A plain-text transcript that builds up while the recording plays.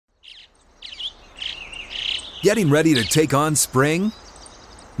Getting ready to take on spring?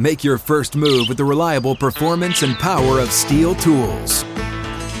 Make your first move with the reliable performance and power of Steel tools.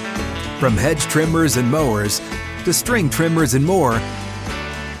 From hedge trimmers and mowers to string trimmers and more,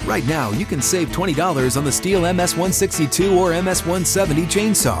 right now you can save $20 on the Steel MS-162 or MS-170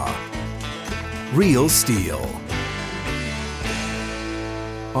 chainsaw. Real Steel.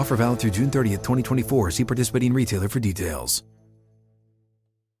 Offer valid through June 30th, 2024. See participating retailer for details.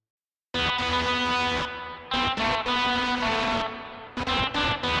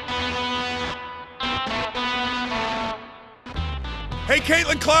 Hey,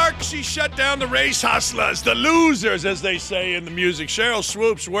 Caitlin Clark, she shut down the race hustlers, the losers, as they say in the music. Cheryl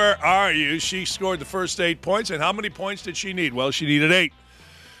Swoops, where are you? She scored the first 8 points, and how many points did she need? Well, she needed 8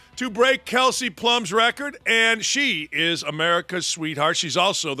 to break Kelsey Plum's record, and she is America's sweetheart. She's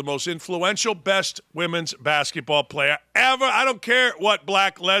also the most influential, best women's basketball player ever. I don't care what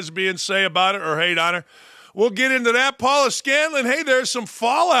black lesbians say about it or hate on her. We'll get into that. Paula Scanlan, hey, there's some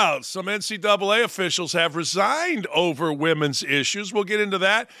fallout. Some NCAA officials have resigned over women's issues. We'll get into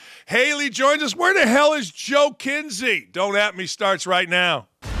that. Hayley joins us. Where the hell is Joe Kinsey? Don't At Me starts right now.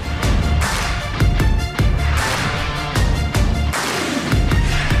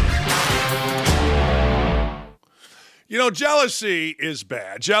 You know, jealousy is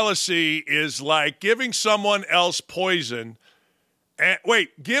bad. Jealousy is like giving someone else poison.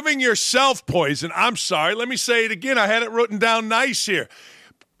 Giving yourself poison. I'm sorry. Let me say it again. I had it written down nice here.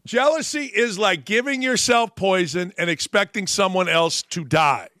 Jealousy is like giving yourself poison and expecting someone else to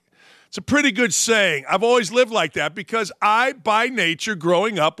die. It's a pretty good saying. I've always lived like that because I, by nature,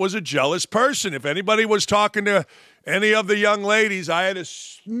 growing up, was a jealous person. If anybody was talking to any of the young ladies, I had to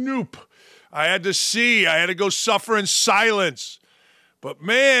snoop. I had to see. I had to go suffer in silence. But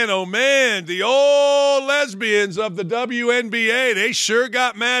man, oh man, the old lesbians of the WNBA, they sure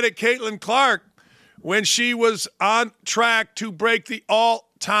got mad at Caitlin Clark when she was on track to break the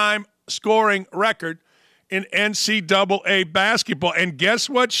all-time scoring record in NCAA basketball. And guess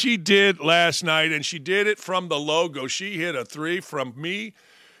what she did last night? And she did it from the logo. She hit a 3 from me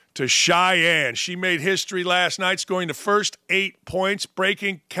to Cheyenne. She made history last night, scoring the first 8 points,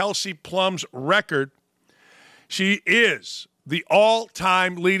 breaking Kelsey Plum's record. She is the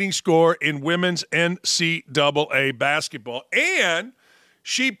all-time leading scorer in women's NCAA basketball. And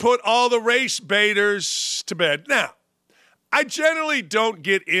she put all the race baiters to bed. Now, I generally don't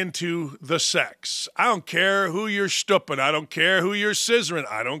get into the sex. I don't care who you're stooping. I don't care who you're scissoring.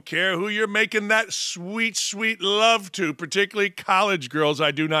 I don't care who you're making that sweet, sweet love to, particularly college girls.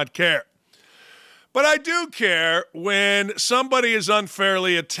 I do not care. But I do care when somebody is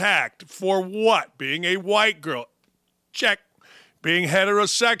unfairly attacked. For what? Being a white girl. Check. Being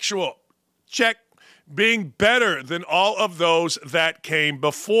heterosexual. Check. Being better than all of those that came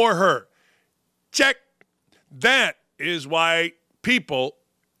before her. Check. That is why people,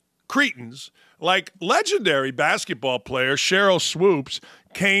 cretins, like legendary basketball player Cheryl Swoops,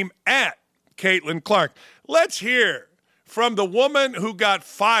 came at Caitlin Clark. Let's hear from the woman who got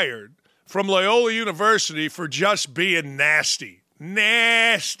fired from Loyola University for just being nasty.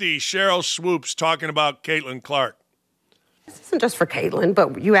 Nasty Cheryl Swoops talking about Caitlin Clark. This isn't just for Caitlin,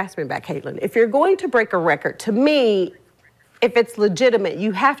 but you asked me about Caitlin. If you're going to break a record, to me, if it's legitimate,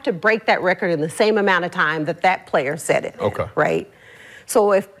 you have to break that record in the same amount of time that that player set it. Okay. Right?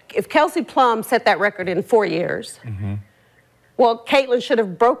 So if Kelsey Plum set that record in 4 years, well, Caitlin should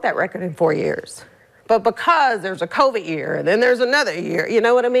have broke that record in 4 years. But because there's a COVID year, and then there's another year, you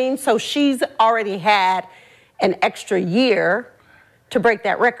know what I mean? So she's already had an extra year to break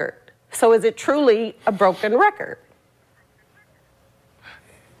that record. So is it truly a broken record?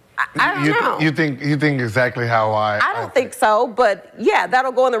 I don't know. You think exactly how I don't think so, but yeah,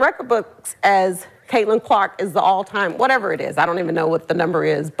 that'll go in the record books as Caitlin Clark is the all-time, whatever it is. I don't even know what the number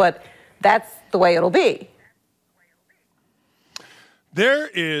is, but that's the way it'll be. There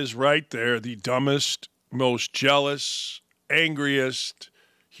is right there the dumbest, most jealous, angriest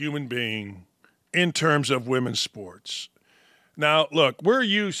human being in terms of women's sports. Now, look, we're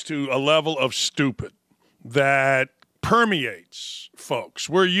used to a level of stupid that permeates folks.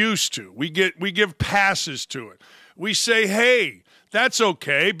 We're used to. We give passes to it. We say, hey, that's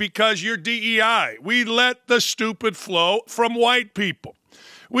okay because you're DEI. We let the stupid flow from white people.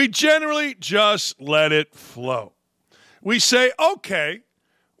 We generally just let it flow. We say, okay,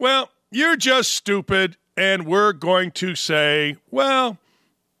 well, you're just stupid, and we're going to say, well,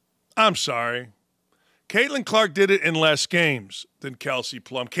 I'm sorry. Caitlin Clark did it in less games than Kelsey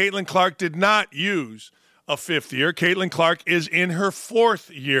Plum. Caitlin Clark did not use a 5th year. Caitlin Clark is in her 4th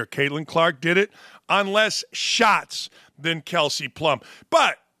year. Caitlin Clark did it on less shots than Kelsey Plum.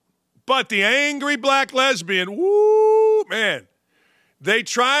 But But the angry black lesbian, woo, man, they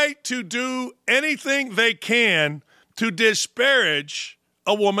try to do anything they can to disparage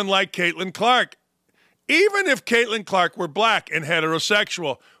a woman like Caitlin Clark. Even if Caitlin Clark were black and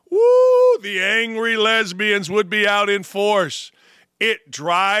heterosexual, woo, the angry lesbians would be out in force. It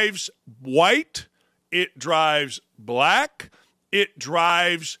drives white, it drives black, it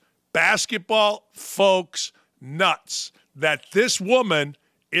drives basketball folks nuts that this woman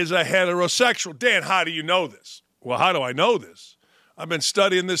is a heterosexual. Dan, how do you know this? Well, how do I know this? I've been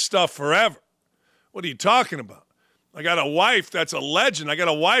studying this stuff forever. What are you talking about? I got a wife that's a legend. I got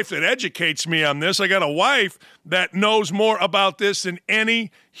a wife that educates me on this. I got a wife that knows more about this than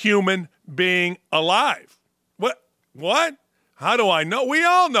any human being alive. What? How do I know? We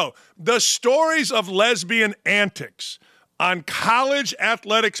all know. The stories of lesbian antics on college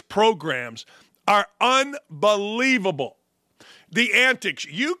athletics programs are unbelievable. The antics.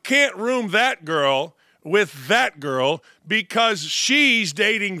 You can't room that girl with that girl because she's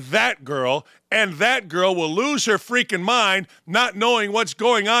dating that girl, and that girl will lose her freaking mind not knowing what's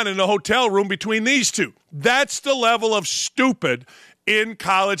going on in the hotel room between these two. That's the level of stupid in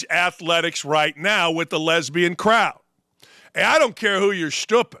college athletics right now with the lesbian crowd. And I don't care who you're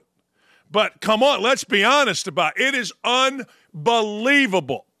stupid, but come on, let's be honest about it. It is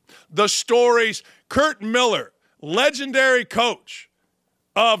unbelievable. The stories, Kurt Miller, legendary coach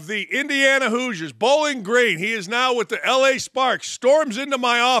of the Indiana Hoosiers, Bowling Green. He is now with the LA Sparks, storms into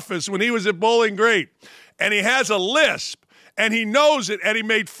my office when he was at Bowling Green, and he has a lisp, and he knows it, and he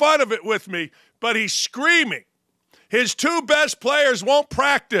made fun of it with me, but he's screaming. His two best players won't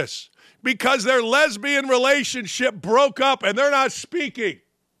practice because their lesbian relationship broke up, and they're not speaking.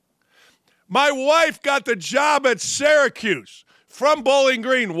 My wife got the job at Syracuse from Bowling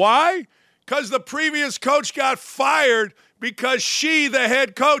Green. Why? Because the previous coach got fired because she, the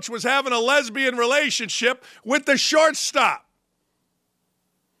head coach, was having a lesbian relationship with the shortstop.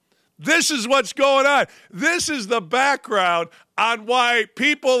 This is what's going on. This is the background on why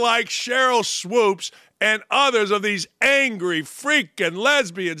people like Cheryl Swoops and others of these angry freaking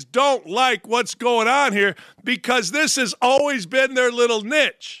lesbians don't like what's going on here, because this has always been their little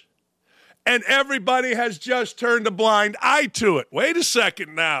niche. And everybody has just turned a blind eye to it. Wait a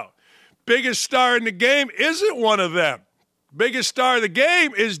second now. Biggest star in the game isn't one of them. Biggest star of the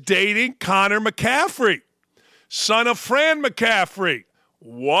game is dating Connor McCaffrey, son of Fran McCaffrey.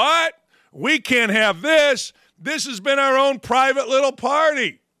 What? We can't have this. This has been our own private little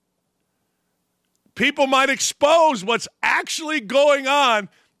party. People might expose what's actually going on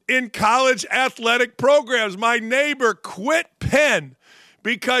in college athletic programs. My neighbor quit Penn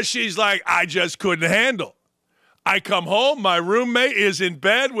because she's like, I just couldn't handle. I come home, my roommate is in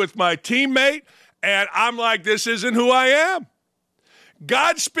bed with my teammate, and I'm like, this isn't who I am.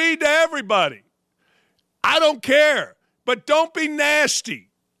 Godspeed to everybody. I don't care, but don't be nasty,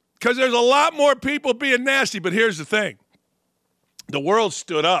 because there's a lot more people being nasty. But here's the thing. The world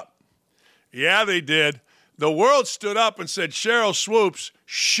stood up. Yeah, they did. The world stood up and said, Cheryl Swoops,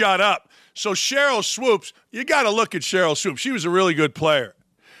 shut up. So Cheryl Swoops, you got to look at Cheryl Swoops. She was a really good player,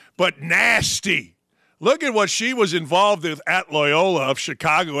 but nasty. Look at what she was involved with at Loyola of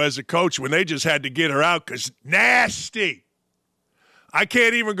Chicago as a coach when they just had to get her out because nasty. I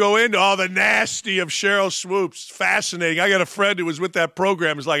can't even go into all the nasty of Cheryl Swoops. Fascinating. I got a friend who was with that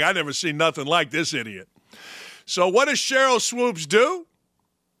program. It's like, I never seen nothing like this idiot. So what does Cheryl Swoops do?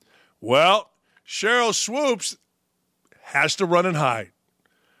 Well, Cheryl Swoops has to run and hide.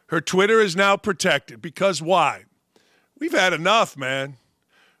 Her Twitter is now protected because why? We've had enough, man.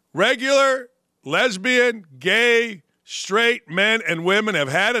 Regular, lesbian, gay, straight men and women have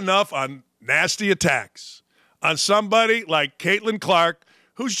had enough on nasty attacks on somebody like Caitlin Clark,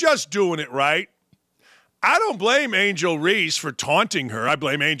 who's just doing it right. I don't blame Angel Reese for taunting her. I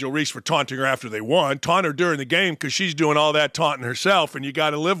blame Angel Reese for taunting her after they won. Taunt her during the game because she's doing all that taunting herself, and you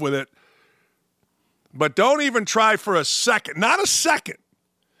got to live with it. But don't even try for a second, not a second,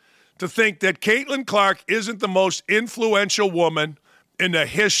 to think that Caitlin Clark isn't the most influential woman in the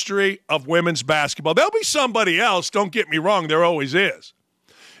history of women's basketball. There'll be somebody else, don't get me wrong, there always is.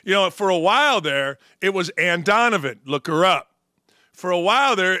 You know, for a while there, it was Ann Donovan. Look her up. For a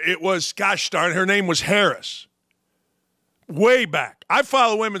while there, it was, gosh darn, her name was Harris. Way back. I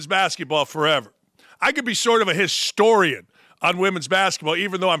follow women's basketball forever. I could be sort of a historian on women's basketball,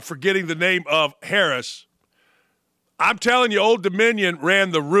 even though I'm forgetting the name of Harris. I'm telling you, Old Dominion ran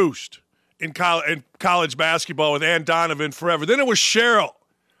the roost in college basketball with Ann Donovan forever. Then it was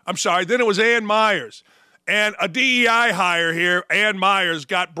then it was Ann Myers. And a DEI hire here, Ann Myers,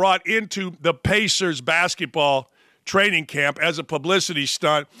 got brought into the Pacers basketball training camp as a publicity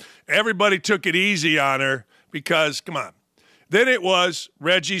stunt. Everybody took it easy on her because, come on. Then it was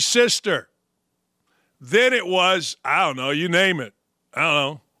Reggie's sister. Then it was, I don't know, you name it. I don't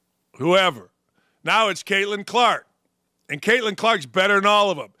know, whoever. Now it's Caitlin Clark. And Caitlin Clark's better than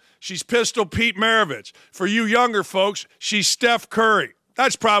all of them. She's Pistol Pete Maravich. For you younger folks, she's Steph Curry.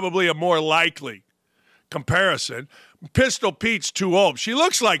 That's probably a more likely comparison. Pistol Pete's too old. She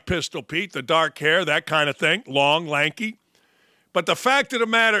looks like Pistol Pete, the dark hair, that kind of thing, long, lanky. But the fact of the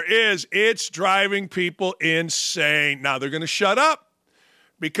matter is, it's driving people insane. Now, they're going to shut up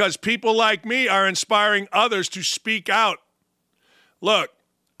because people like me are inspiring others to speak out. Look,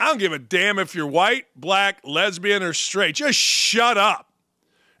 I don't give a damn if you're white, black, lesbian, or straight. Just shut up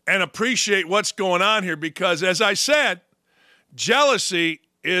and appreciate what's going on here because, as I said, jealousy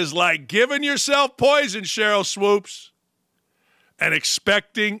is like giving yourself poison, Cheryl Swoops, and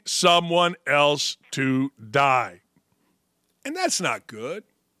expecting someone else to die. And that's not good.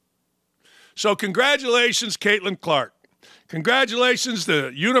 So congratulations, Caitlin Clark. Congratulations to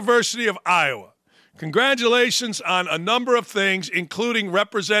the University of Iowa. Congratulations on a number of things, including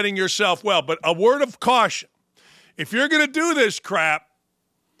representing yourself well. But a word of caution. If you're going to do this crap,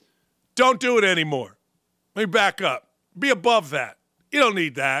 don't do it anymore. Let me back up. Be above that. You don't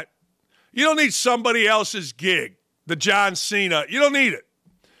need that. You don't need somebody else's gig, the John Cena. You don't need it.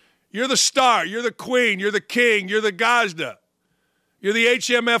 You're the star. You're the queen. You're the king. You're the Gazda. You're the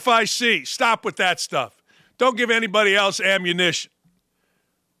HMFIC. Stop with that stuff. Don't give anybody else ammunition.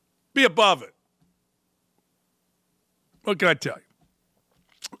 Be above it. What can I tell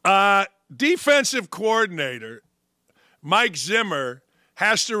you? Defensive coordinator Mike Zimmer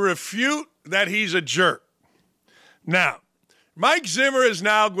has to refute that he's a jerk. Now, Mike Zimmer is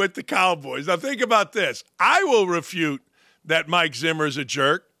now with the Cowboys. Now, think about this. I will refute that Mike Zimmer is a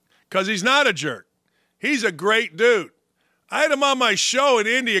jerk because he's not a jerk. He's a great dude. I had him on my show in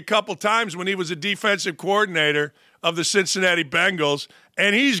Indy a couple times when he was a defensive coordinator of the Cincinnati Bengals,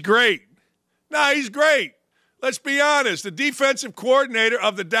 and he's great. Nah, he's great. Let's be honest. The defensive coordinator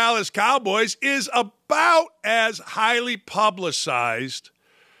of the Dallas Cowboys is about as highly publicized,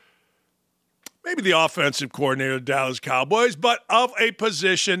 maybe the offensive coordinator of the Dallas Cowboys, but of a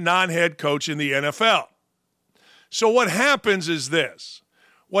position, non-head coach in the NFL. So what happens is this.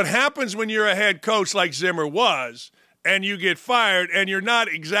 What happens when you're a head coach like Zimmer was, and you get fired, and you're not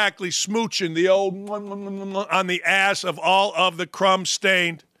exactly smooching the old on the ass of all of the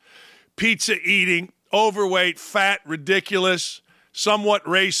crumb-stained, pizza-eating, overweight, fat, ridiculous, somewhat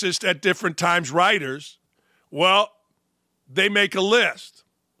racist at different times writers, well, they make a list.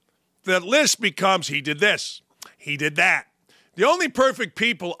 That list becomes, he did this, he did that. The only perfect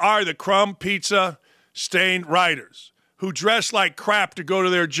people are the crumb pizza stained writers who dress like crap to go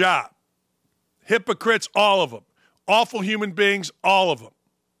to their job. Hypocrites, all of them. Awful human beings, all of them.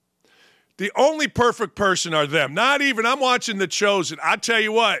 The only perfect person are them. Not even, I'm watching The Chosen. I tell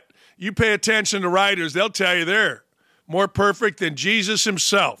you what, you pay attention to writers, they'll tell you they're more perfect than Jesus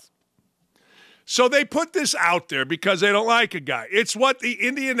himself. So they put this out there because they don't like a guy. It's what the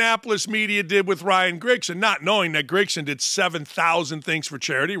Indianapolis media did with Ryan Grigson, not knowing that Grigson did 7,000 things for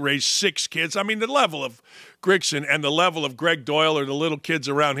charity, raised 6 kids. I mean, the level of Grigson and the level of Greg Doyle or the little kids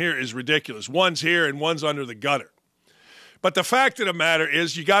around here is ridiculous. One's here and one's under the gutter. But the fact of the matter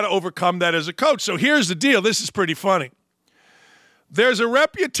is you got to overcome that as a coach. So here's the deal. This is pretty funny. There's a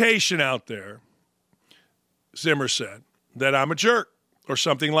reputation out there, Zimmer said, that I'm a jerk or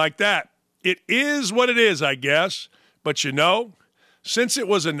something like that. It is what it is, I guess. But you know, since it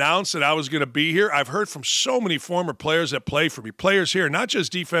was announced that I was going to be here, I've heard from so many former players that play for me. Players here, not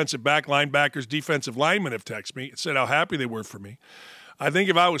just defensive back, linebackers, defensive linemen have texted me and said how happy they were for me. I think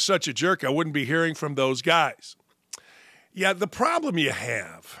if I was such a jerk, I wouldn't be hearing from those guys. Yeah, the problem you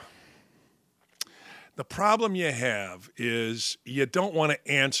have is you don't want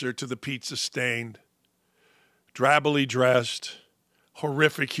to answer to the pizza-stained, drabbily dressed,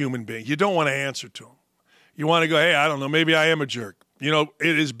 horrific human being. You don't want to answer to him. You want to go, hey, I don't know, maybe I am a jerk. You know,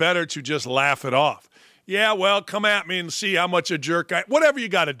 it is better to just laugh it off. Yeah, well, come at me and see how much a jerk I am. Whatever you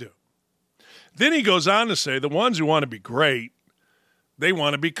got to do. Then he goes on to say the ones who want to be great, they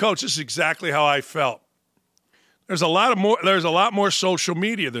want to be coached. This is exactly how I felt. There's a lot more social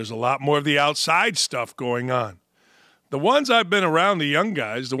media. There's a lot more of the outside stuff going on. The ones I've been around, the young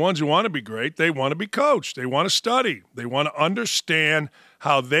guys, the ones who want to be great, they want to be coached. They want to study. They want to understand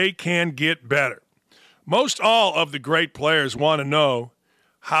how they can get better. Most all of the great players want to know,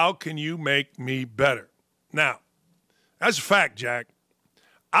 how can you make me better? Now, that's a fact, Jack.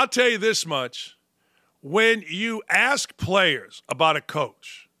 I'll tell you this much. When you ask players about a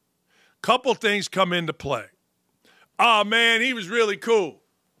coach, a couple things come into play. Oh, man, he was really cool.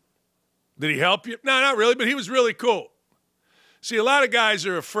 Did he help you? No, not really, but he was really cool. See, a lot of guys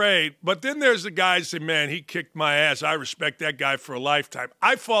are afraid, but then there's the guys that say, man, he kicked my ass. I respect that guy for a lifetime.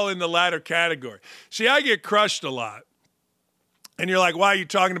 I fall in the latter category. See, I get crushed a lot. And you're like, why are you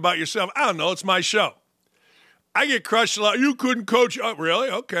talking about yourself? I don't know. It's my show. I get crushed a lot. You couldn't coach. Oh, really?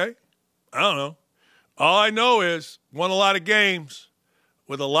 Okay. I don't know. All I know is won a lot of games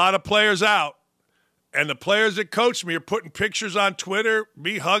with a lot of players out. And the players that coach me are putting pictures on Twitter,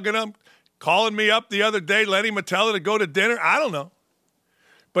 me hugging them, calling me up the other day, Lenny Matella to go to dinner. I don't know.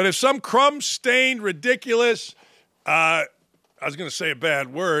 But if some crumb-stained, ridiculous, I was going to say a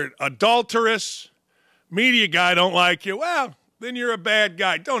bad word, adulterous media guy don't like you, well, then you're a bad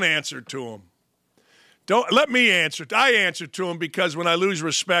guy. Don't answer to him. Don't let me answer. I answer to him because when I lose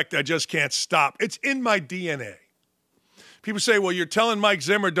respect, I just can't stop. It's in my DNA. People say, well, you're telling Mike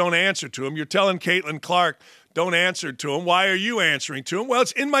Zimmer don't answer to him. You're telling Caitlin Clark don't answer to him. Why are you answering to him? Well,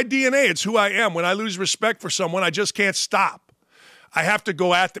 it's in my DNA. It's who I am. When I lose respect for someone, I just can't stop. I have to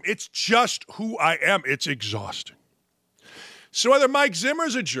go at them. It's just who I am. It's exhausting. So whether Mike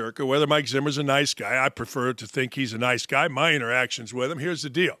Zimmer's a jerk or whether Mike Zimmer's a nice guy, I prefer to think he's a nice guy. My interactions with him, here's the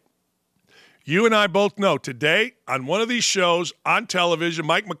deal. You and I both know today on one of these shows on television,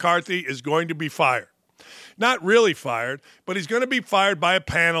 Mike McCarthy is going to be fired. Not really fired, but he's going to be fired by a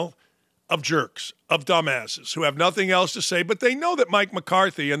panel of jerks, of dumbasses who have nothing else to say, but they know that Mike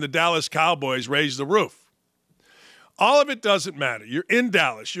McCarthy and the Dallas Cowboys raised the roof. All of it doesn't matter. You're in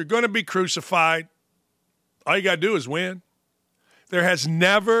Dallas. You're going to be crucified. All you got to do is win. There has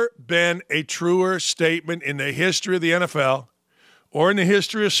never been a truer statement in the history of the NFL or in the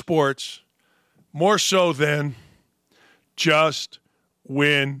history of sports, more so than just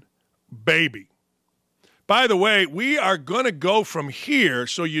win, baby. By the way, we are going to go from here,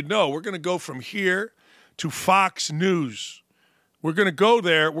 so you know, we're going to go from here to Fox News. We're going to go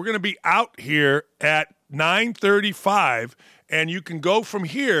there. We're going to be out here at 9:35, and you can go from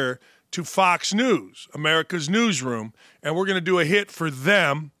here to Fox News, America's newsroom, and we're going to do a hit for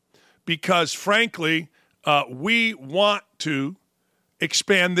them because, frankly, we want to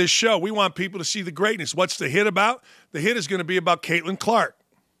expand this show. We want people to see the greatness. What's the hit about? The hit is going to be about Caitlin Clark.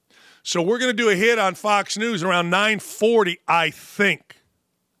 So we're going to do a hit on Fox News around 9:40, I think,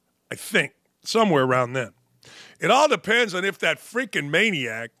 somewhere around then. It all depends on if that freaking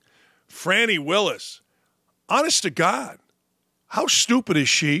maniac, Franny Willis, honest to God, how stupid is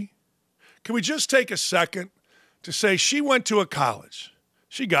she? Can we just take a second to say she went to a college.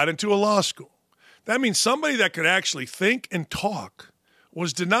 She got into a law school. That means somebody that could actually think and talk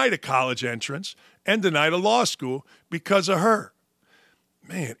was denied a college entrance and denied a law school because of her.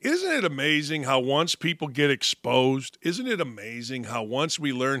 Man, isn't it amazing how once people get exposed, isn't it amazing how once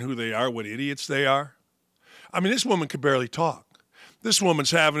we learn who they are, what idiots they are? I mean, this woman could barely talk. This woman's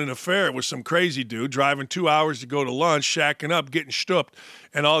having an affair with some crazy dude, driving 2 hours to go to lunch, shacking up, getting stooped,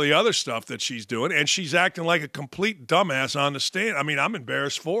 and all the other stuff that she's doing, and she's acting like a complete dumbass on the stand. I mean, I'm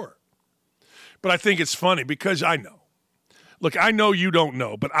embarrassed for her. But I think it's funny because I know. Look, I know you don't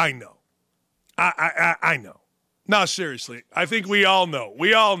know, but I know. I know. No, seriously, I think we all know.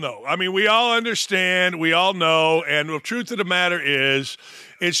 We all know. I mean, we all understand. We all know. And the truth of the matter is,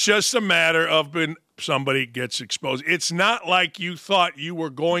 it's just a matter of when somebody gets exposed. It's not like you thought you were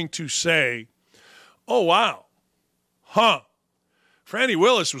going to say, oh, wow, Franny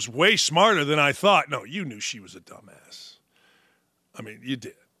Willis was way smarter than I thought. No, you knew she was a dumbass. I mean, you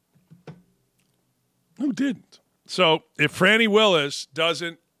did. Who didn't? So if Franny Willis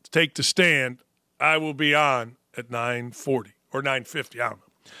doesn't take the stand, I will be on at 9:40 or 9:50. I don't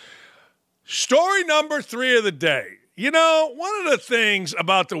know. Story number 3 of the day. You know, one of the things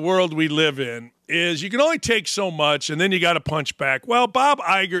about the world we live in is you can only take so much and then you got to punch back. Well, Bob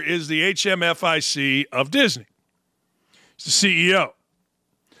Iger is the HMFIC of Disney. He's the CEO.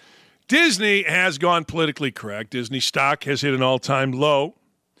 Disney has gone politically correct. Disney stock has hit an all-time low.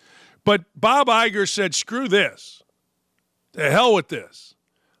 But Bob Iger said, screw this. To hell with this.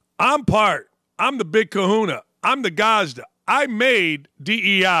 I'm the big kahuna. I'm the Gazda. I made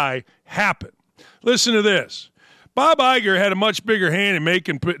DEI happen. Listen to this. Bob Iger had a much bigger hand in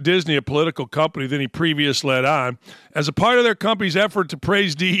making Disney a political company than he previously led on. As a part of their company's effort to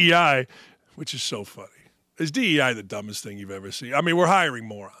praise DEI, which is so funny. Is DEI the dumbest thing you've ever seen? I mean, we're hiring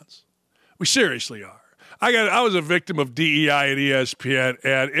morons. We seriously are. I was a victim of DEI at ESPN,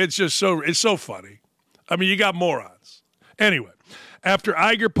 and it's so funny. I mean, you got morons. Anyway. After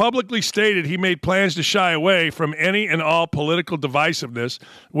Iger publicly stated he made plans to shy away from any and all political divisiveness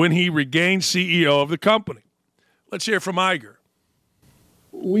when he regained CEO of the company. Let's hear from Iger.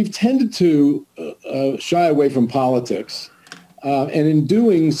 we've tended to shy away from politics. And in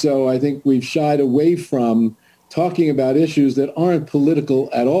doing so, I think we've shied away from talking about issues that aren't political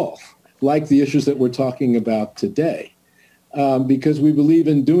at all, like the issues that we're talking about today. Because we believe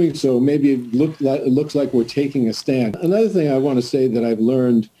in doing so, maybe it looks like we're taking a stand. Another thing I want to say that I've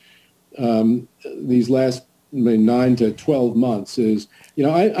learned these last 9 to 12 months is,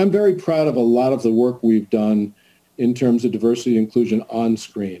 I'm very proud of a lot of the work we've done in terms of diversity and inclusion on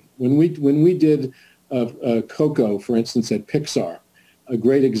screen. When we did Coco, for instance, at Pixar, a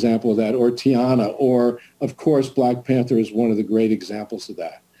great example of that, or Tiana, or of course Black Panther is one of the great examples of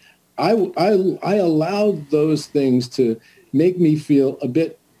that. I allowed those things to make me feel a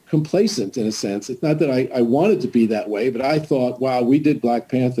bit complacent in a sense. It's not that I wanted to be that way, but I thought, wow, we did Black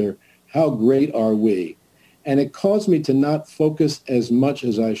Panther. How great are we? And it caused me to not focus as much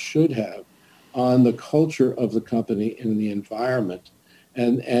as I should have on the culture of the company and the environment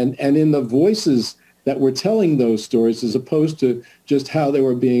and in the voices that were telling those stories as opposed to just how they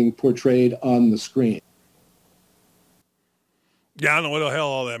were being portrayed on the screen. Yeah, I don't know what the hell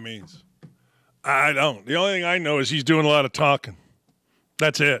all that means. I don't. The only thing I know is he's doing a lot of talking.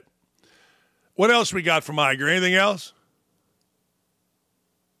 That's it. What else we got from Iger? Anything else?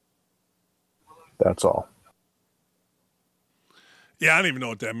 That's all. Yeah, I don't even know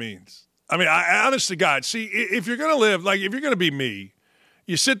what that means. I mean, honest to God, see, if you're going to live, like if you're going to be me,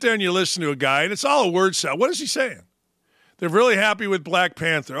 you sit there and you listen to a guy, and it's all a word salad. What is he saying? They're really happy with Black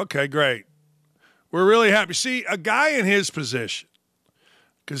Panther. Okay, great. We're really happy. See, a guy in his position,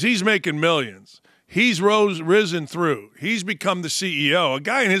 because he's making millions, he's risen through. He's become the CEO. A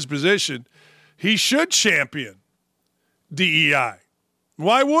guy in his position, he should champion DEI.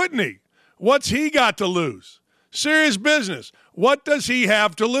 Why wouldn't he? What's he got to lose? Serious business. What does he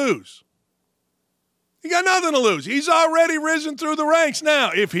have to lose? He got nothing to lose. He's already risen through the ranks. Now,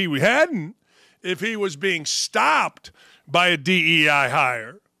 if he hadn't, if he was being stopped by a DEI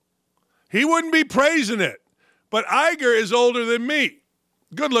hire, he wouldn't be praising it. But Iger is older than me.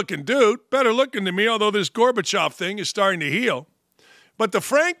 Good-looking dude, better looking than me, although this Gorbachev thing is starting to heal. But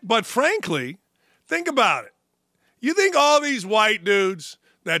frankly, think about it. You think all these white dudes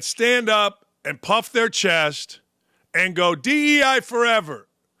that stand up and puff their chest and go, DEI forever.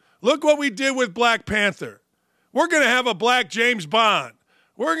 Look what we did with Black Panther. We're going to have a black James Bond.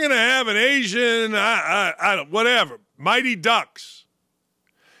 We're going to have an Asian, whatever, Mighty Ducks.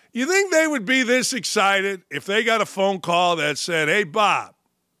 You think they would be this excited if they got a phone call that said, hey, Bob,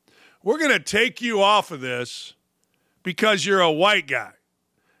 we're going to take you off of this because you're a white guy,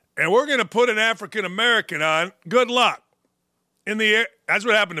 and we're going to put an African-American on. Good luck. That's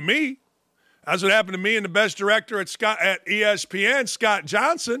what happened to me. That's what happened to me and the best director at ESPN, Scott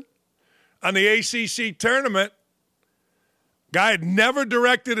Johnson, on the ACC tournament. Guy had never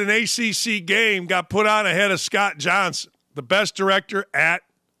directed an ACC game, got put on ahead of Scott Johnson, the best director at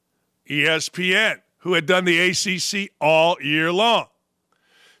ESPN, who had done the ACC all year long.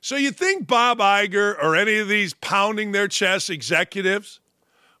 So you think Bob Iger or any of these pounding their chest executives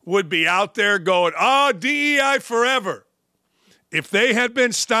would be out there going, DEI forever? If they had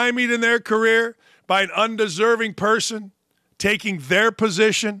been stymied in their career by an undeserving person taking their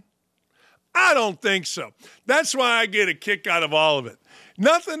position, I don't think so. That's why I get a kick out of all of it.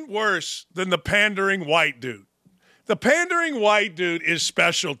 Nothing worse than the pandering white dude. The pandering white dude is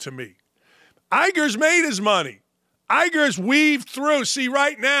special to me. Iger's made his money. Iger's weaved through. See,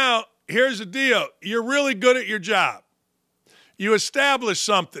 right now, here's the deal. You're really good at your job. You establish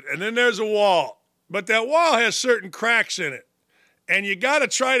something, and then there's a wall. But that wall has certain cracks in it. And you got to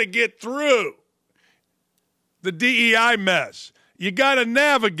try to get through the DEI mess. You got to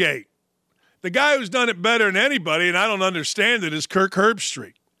navigate. The guy who's done it better than anybody, and I don't understand it, is Kirk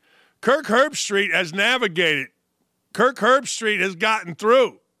Herbstreit. Kirk Herbstreit has navigated. Kirk Herbstreit has gotten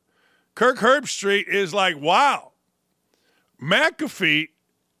through. Kirk Herbstreit is like, wow. McAfee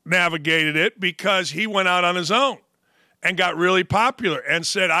navigated it because he went out on his own and got really popular and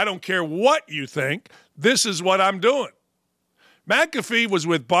said, I don't care what you think. This is what I'm doing. McAfee was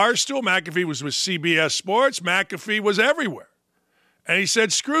with Barstool. McAfee was with CBS Sports. McAfee was everywhere. And he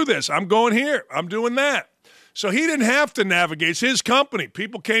said, screw this. I'm going here. I'm doing that. So he didn't have to navigate. It's his company.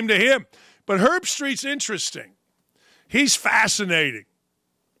 People came to him. But Herbstreit's interesting. He's fascinating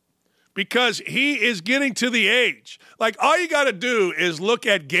because he is getting to the age. Like, all you got to do is look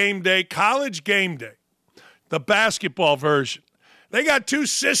at Game Day, College Game Day, the basketball version. They got two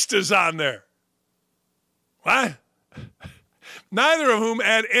sisters on there. What? Neither of whom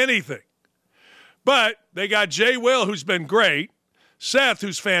add anything. But they got Jay Will, who's been great, Seth,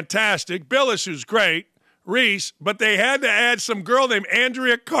 who's fantastic, Billis, who's great, Reese, but they had to add some girl named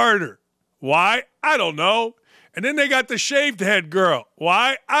Andrea Carter. Why? I don't know. And then they got the shaved head girl.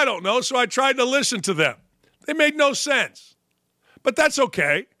 Why? I don't know. So I tried to listen to them. They made no sense. But that's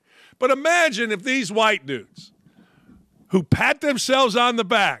okay. But imagine if these white dudes who pat themselves on the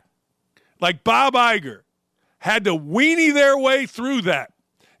back, like Bob Iger, had to weenie their way through that.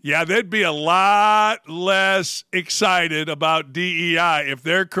 Yeah, they'd be a lot less excited about DEI if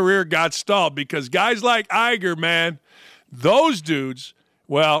their career got stalled, because guys like Iger, man, those dudes,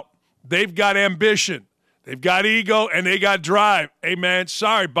 well, they've got ambition, they've got ego, and they got drive. Hey, man,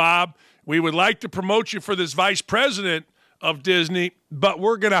 sorry, Bob, we would like to promote you for this vice president of Disney, but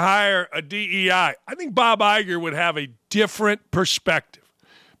we're going to hire a DEI. I think Bob Iger would have a different perspective,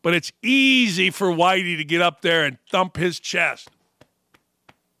 but it's easy for Whitey to get up there and thump his chest.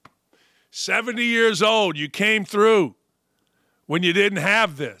 70 years old, you came through when you didn't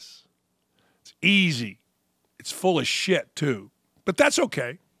have this. It's easy. It's full of shit, too. But that's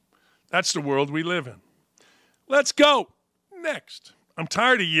okay. That's the world we live in. Let's go. Next. I'm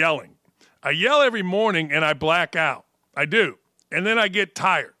tired of yelling. I yell every morning and I black out. I do. And then I get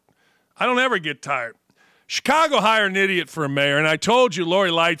tired. I don't ever get tired. Chicago hired an idiot for a mayor, and I told you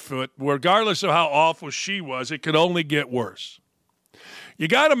Lori Lightfoot, regardless of how awful she was, it could only get worse. You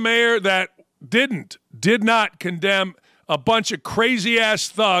got a mayor that did not condemn a bunch of crazy-ass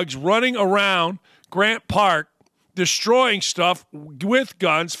thugs running around Grant Park, destroying stuff with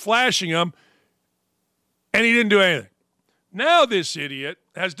guns, flashing them, and he didn't do anything. Now this idiot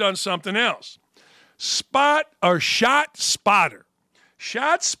has done something else. Shot spotter.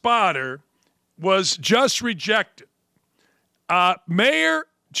 Shot spotter was just rejected. Mayor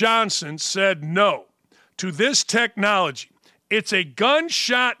Johnson said no to this technology. It's a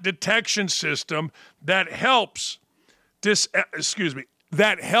gunshot detection system that helps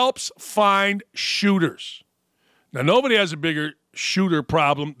find shooters. Now, nobody has a bigger shooter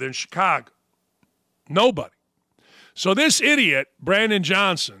problem than Chicago. Nobody. So this idiot, Brandon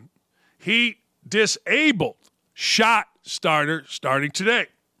Johnson, he disabled shot starter starting today.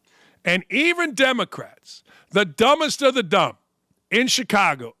 And even Democrats, the dumbest of the dumb in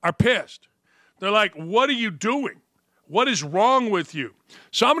Chicago, are pissed. They're like, what are you doing? What is wrong with you?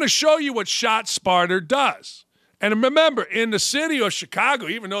 So I'm going to show you what ShotSpotter does. And remember, in the city of Chicago,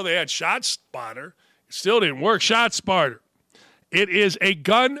 even though they had ShotSpotter, it still didn't work. ShotSpotter. It is a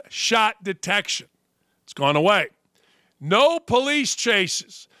gunshot detection. It's gone away. No police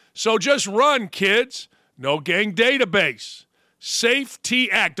chases. So just run, kids. No gang database.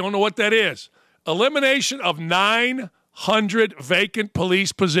 Safety Act. Don't know what that is. Elimination of 900 vacant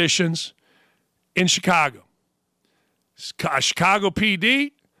police positions in Chicago. Chicago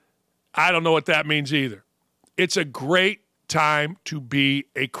PD, I don't know what that means either. It's a great time to be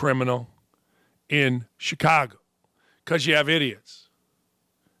a criminal in Chicago because you have idiots.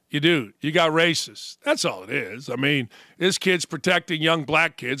 You do. You got racists. That's all it is. I mean, this kid's protecting young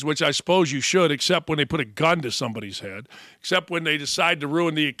black kids, which I suppose you should, except when they put a gun to somebody's head, except when they decide to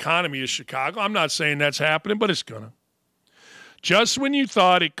ruin the economy of Chicago. I'm not saying that's happening, but it's going to. Just when you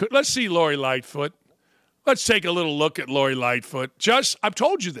thought it could. Let's see Lori Lightfoot. Let's take a little look at Lori Lightfoot. I've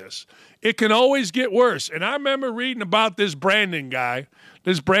told you this. It can always get worse. And I remember reading about this Brandon guy,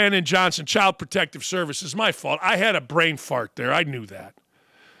 this Brandon Johnson, Child Protective Services. My fault. I had a brain fart there. I knew that.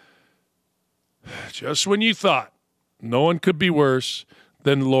 Just when you thought no one could be worse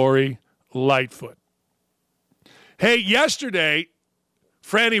than Lori Lightfoot. Hey, yesterday,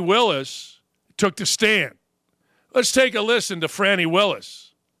 Franny Willis took the stand. Let's take a listen to Franny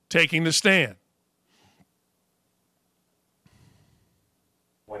Willis taking the stand.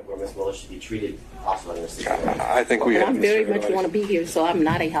 Where Ms. Willis should be treated also in this situation. I think we. I very much want to be here, so I'm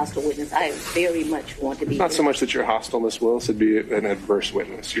not a hostile witness. I very much want to be. Not here. so much that you're hostile, Ms. Willis. It'd be an adverse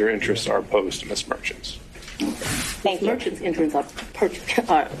witness. Your interests are opposed to Ms. Merchant's. Ms. Merchant's interests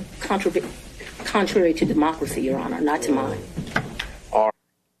are contrary to democracy, Your Honor, not to mine.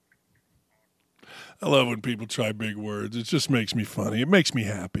 I love when people try big words. It just makes me funny. It makes me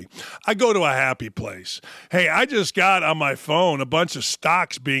happy. I go to a happy place. Hey, I just got on my phone a bunch of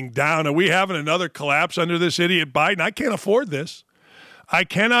stocks being down. Are we having another collapse under this idiot Biden? I can't afford this. I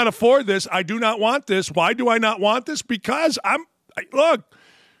cannot afford this. I do not want this. Why do I not want this? Because I'm going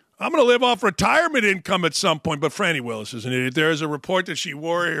to live off retirement income at some point. But Franny Willis is an idiot. There is a report that she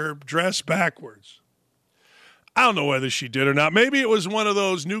wore her dress backwards. I don't know whether she did or not. Maybe it was one of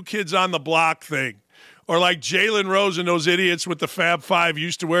those new kids on the block thing. Or like Jalen Rose and those idiots with the Fab Five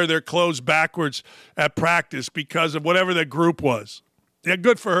used to wear their clothes backwards at practice because of whatever the group was. Yeah,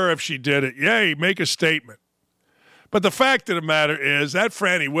 good for her if she did it. Yay, make a statement. But the fact of the matter is that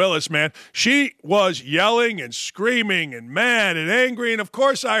Franny Willis, man, she was yelling and screaming and mad and angry. And, of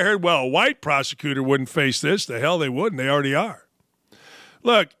course, I heard, well, a white prosecutor wouldn't face this. The hell they wouldn't. They already are.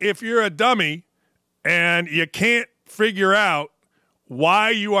 Look, if you're a dummy and you can't figure out why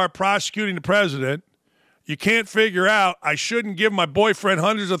you are prosecuting the president, you can't figure out I shouldn't give my boyfriend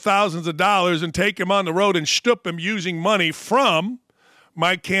hundreds of thousands of dollars and take him on the road and stoop him using money from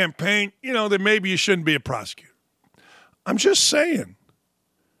my campaign, then maybe you shouldn't be a prosecutor. I'm just saying.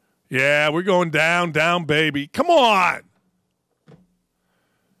 Yeah, we're going down, baby. Come on.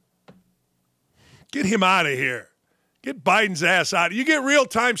 Get him out of here. Get Biden's ass out. You get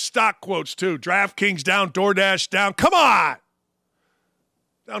real-time stock quotes, too. DraftKings down, DoorDash down. Come on.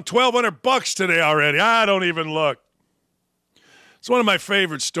 Down $1,200 today already. I don't even look. It's one of my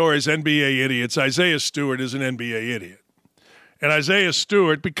favorite stories, NBA idiots. Isaiah Stewart is an NBA idiot. And Isaiah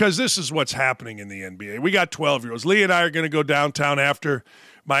Stewart, because this is what's happening in the NBA. We got 12-year-olds. Lee and I are going to go downtown after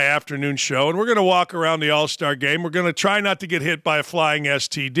my afternoon show, and we're going to walk around the All-Star game. We're going to try not to get hit by a flying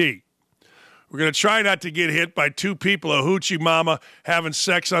STD. We're going to try not to get hit by two people, a hoochie mama having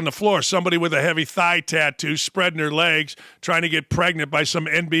sex on the floor, somebody with a heavy thigh tattoo spreading her legs, trying to get pregnant by some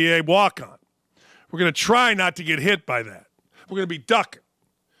NBA walk-on. We're going to try not to get hit by that. We're going to be ducking.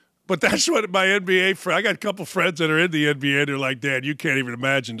 But that's what my NBA friend, I got a couple friends that are in the NBA, they're like, Dad, you can't even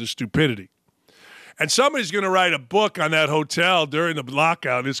imagine the stupidity. And somebody's going to write a book on that hotel during the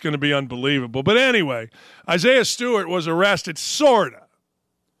lockout. It's going to be unbelievable. But anyway, Isaiah Stewart was arrested, sort of,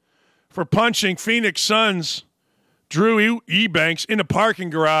 for punching Phoenix Suns' Drew Eubanks in a parking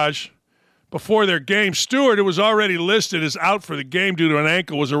garage before their game. Stewart, who was already listed as out for the game due to an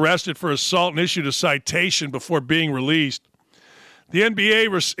ankle, was arrested for assault and issued a citation before being released. The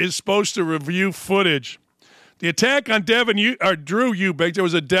NBA is supposed to review footage. The attack on Drew Eubanks, there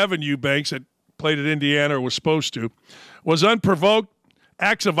was a Devin Eubanks that played at Indiana or was supposed to, was unprovoked.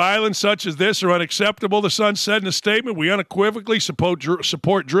 Acts of violence such as this are unacceptable, the Suns said in a statement. We unequivocally support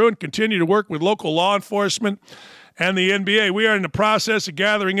Drew and continue to work with local law enforcement and the NBA. We are in the process of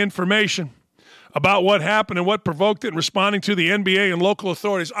gathering information about what happened and what provoked it and responding to the NBA and local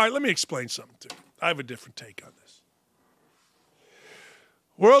authorities. All right, let me explain something to you. I have a different take on this.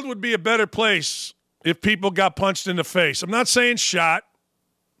 World would be a better place if people got punched in the face. I'm not saying shot.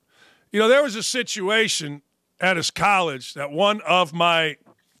 There was a situation at his college that one of my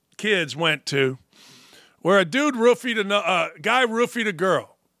kids went to where a dude guy roofied a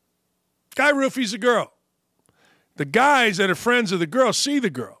girl. Guy roofies a girl. The guys that are friends of the girl see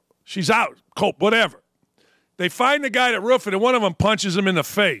the girl. She's out, cope, whatever. They find the guy that roofed it, and one of them punches him in the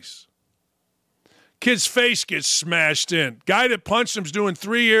face. Kid's face gets smashed in. Guy that punched him's doing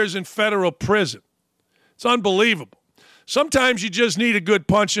 3 years in federal prison. It's unbelievable. Sometimes you just need a good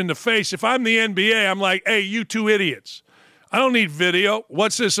punch in the face. If I'm the NBA, I'm like, hey, you two idiots. I don't need video.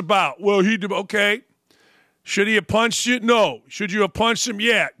 What's this about? Well, okay. Should he have punched you? No. Should you have punched him?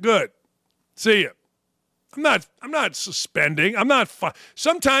 Yeah, good. See ya. I'm not suspending.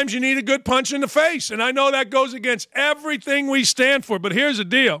 Sometimes you need a good punch in the face, and I know that goes against everything we stand for, but here's the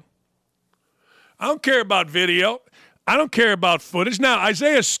deal. I don't care about video. I don't care about footage. Now,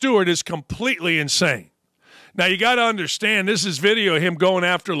 Isaiah Stewart is completely insane. Now, you got to understand, this is video of him going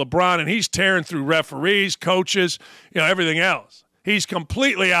after LeBron, and he's tearing through referees, coaches, everything else. He's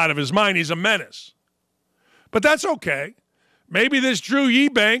completely out of his mind. He's a menace. But that's okay. Maybe this Drew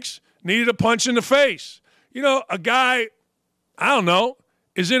Eubanks needed a punch in the face. A guy, I don't know,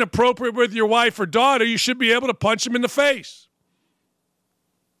 is inappropriate with your wife or daughter, you should be able to punch him in the face.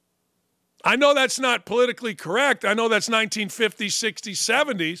 I know that's not politically correct. I know that's 1950s, 60s,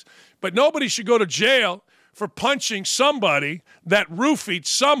 70s, but nobody should go to jail for punching somebody that roofied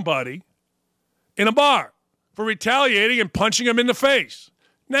somebody in a bar, for retaliating and punching him in the face.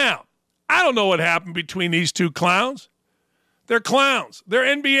 Now, I don't know what happened between these two clowns. They're clowns. They're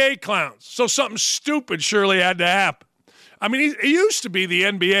NBA clowns. So something stupid surely had to happen. I mean, it used to be the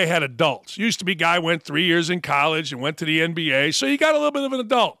NBA had adults. Used to be guy went 3 years in college and went to the NBA, so you got a little bit of an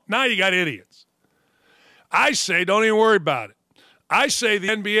adult. Now you got idiots. I say don't even worry about it. I say the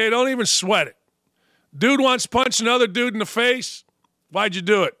NBA, don't even sweat it. Dude wants to punch another dude in the face. Why'd you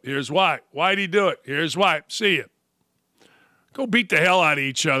do it? Here's why. Why'd he do it? Here's why. See you. Go beat the hell out of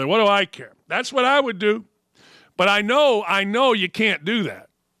each other. What do I care? That's what I would do. But I know you can't do that.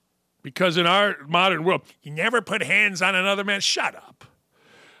 Because in our modern world, you never put hands on another man. Shut up.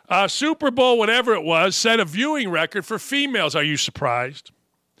 Super Bowl, whatever it was, set a viewing record for females. Are you surprised?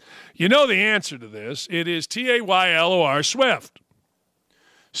 You know the answer to this. It is Taylor Swift.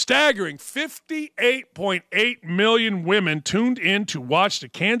 Staggering 58.8 million women tuned in to watch the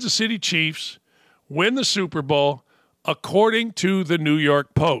Kansas City Chiefs win the Super Bowl according to the New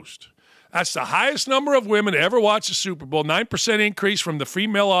York Post. That's the highest number of women to ever watch the Super Bowl, 9% increase from the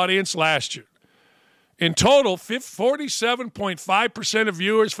female audience last year. In total, 47.5% of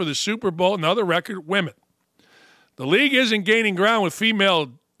viewers for the Super Bowl, another record, women. The league isn't gaining ground with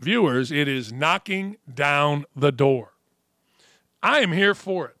female viewers. It is knocking down the door. I am here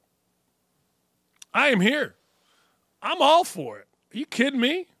for it. I am here. I'm all for it. Are you kidding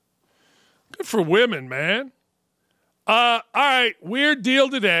me? Good for women, man. All right, weird deal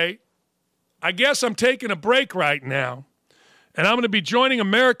today. I guess I'm taking a break right now, and I'm going to be joining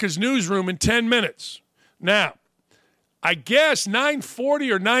America's Newsroom in 10 minutes. Now, I guess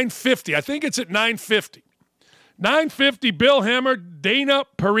 9:40 or 9:50. I think it's at 9:50. 9:50, Bill Hemmer, Dana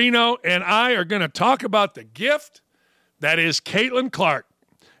Perino, and I are going to talk about the gift that is Caitlin Clark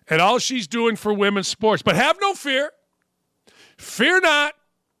and all she's doing for women's sports. But have no fear. Fear not.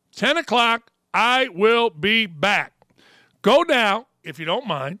 10 o'clock, I will be back. Go now, if you don't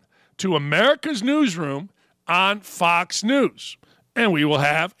mind, to America's Newsroom on Fox News, and we will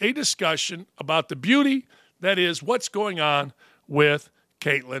have a discussion about the beauty that is what's going on with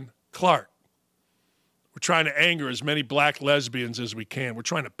Caitlin Clark. We're trying to anger as many black lesbians as we can. We're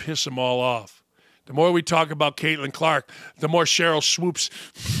trying to piss them all off. The more we talk about Caitlin Clark, the more Cheryl Swoops,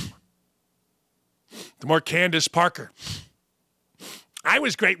 the more Candace Parker. I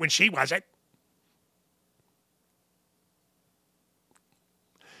was great when she wasn't.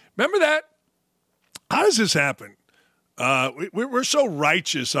 Remember that? How does this happen? We're so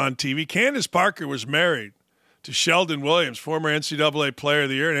righteous on TV. Candace Parker was married to Sheldon Williams, former NCAA player of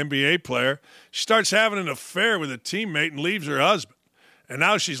the year, an NBA player. She starts having an affair with a teammate and leaves her husband. And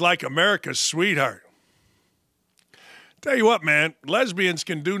now she's like America's sweetheart. Tell you what, man, lesbians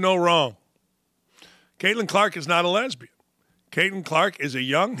can do no wrong. Caitlin Clark is not a lesbian. Caitlin Clark is a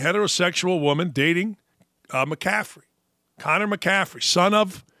young heterosexual woman dating McCaffrey, Connor McCaffrey, son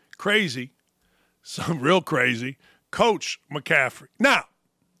of crazy, some real crazy, Coach McCaffrey. Now,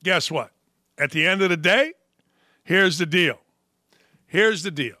 guess what? At the end of the day, here's the deal. Here's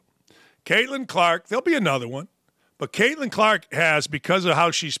the deal. Caitlin Clark, there'll be another one, but Caitlin Clark has, because of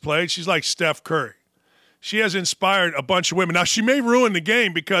how she's played, she's like Steph Curry. She has inspired a bunch of women. Now, she may ruin the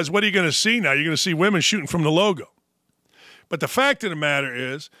game because what are you going to see now? You're going to see women shooting from the logo. But the fact of the matter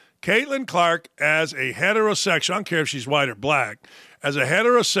is, Caitlin Clark, as a heterosexual, I don't care if she's white or black, as a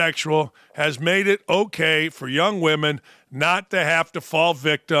heterosexual, has made it okay for young women not to have to fall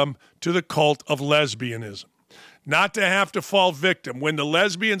victim to the cult of lesbianism. Not to have to fall victim when the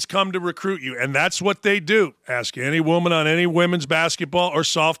lesbians come to recruit you, and that's what they do. Ask any woman on any women's basketball or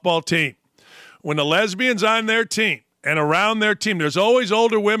softball team. When the lesbians on their team and around their team, there's always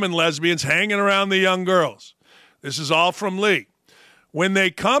older women lesbians hanging around the young girls. This is all from Lee. When they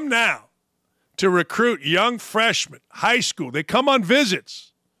come now to recruit young freshmen, high school, they come on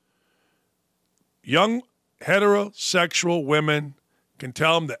visits. Young heterosexual women can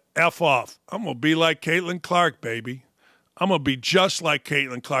tell them to F off. I'm going to be like Caitlin Clark, baby. I'm going to be just like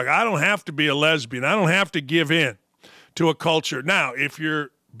Caitlin Clark. I don't have to be a lesbian. I don't have to give in to a culture. Now, if you're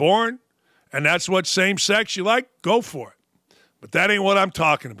born and that's what same sex you like, go for it. But that ain't what I'm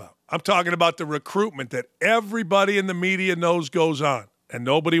talking about. I'm talking about the recruitment that everybody in the media knows goes on, and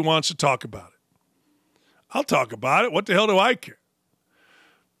nobody wants to talk about it. I'll talk about it. What the hell do I care?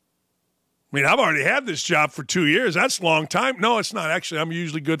 I mean, I've already had this job for 2 years. That's a long time. No, it's not. Actually, I'm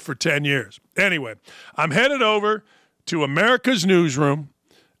usually good for 10 years. Anyway, I'm headed over to America's Newsroom,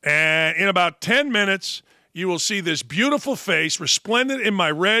 and in about 10 minutes, you will see this beautiful face resplendent in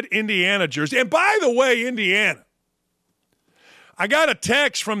my red Indiana jersey. And by the way, Indiana, I got a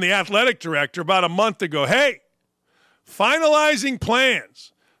text from the athletic director about a month ago. Hey, finalizing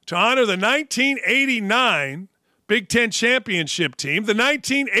plans to honor the 1989 Big Ten championship team, the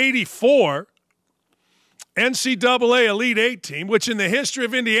 1984 NCAA Elite Eight team, which in the history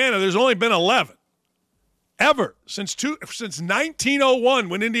of Indiana, there's only been 11. Ever. Since 1901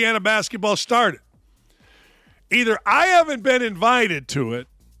 when Indiana basketball started. Either I haven't been invited to it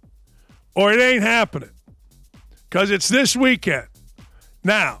or it ain't happening because it's this weekend.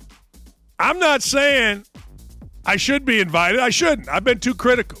 Now, I'm not saying I should be invited. I shouldn't. I've been too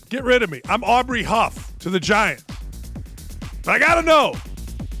critical. Get rid of me. I'm Aubrey Huff to the Giants. But I got to know,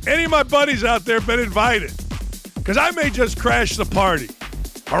 any of my buddies out there been invited? Because I may just crash the party.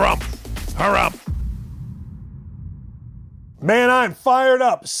 Harumph. Harumph. Man, I'm fired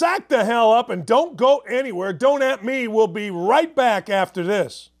up. Sack the hell up and don't go anywhere. Don't at me. We'll be right back after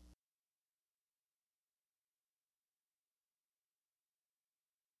this.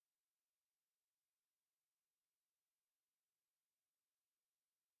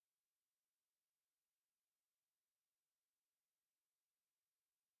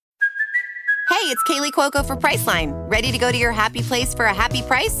 it's Kaylee Cuoco for Priceline. Ready to go to your happy place for a happy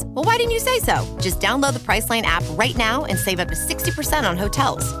price? Well, why didn't you say so? Just download the Priceline app right now and save up to 60% on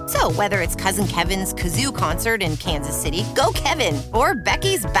hotels. So whether it's Cousin Kevin's Kazoo Concert in Kansas City, go Kevin, or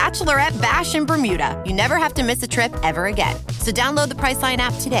Becky's Bachelorette Bash in Bermuda, you never have to miss a trip ever again. So download the Priceline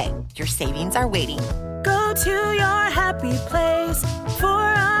app today. Your savings are waiting. Go to your happy place for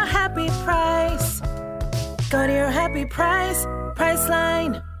a happy price. Go to your happy price,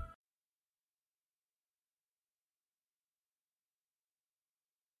 Priceline.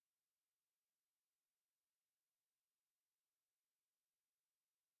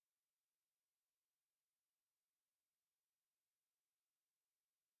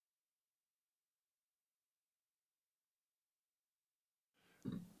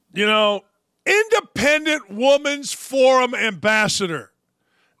 You know, Independent Women's Forum ambassador.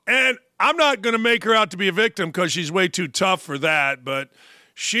 And I'm not going to make her out to be a victim because she's way too tough for that, but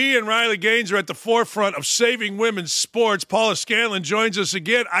she and Riley Gaines are at the forefront of saving women's sports. Paula Scanlan joins us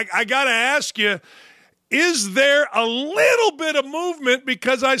again. I got to ask you, is there a little bit of movement?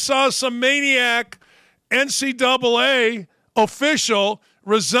 Because I saw some maniac NCAA official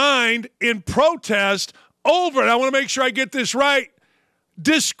resigned in protest over, and I want to make sure I get this right,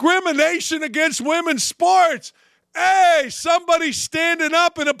 discrimination against women's sports. Hey, somebody standing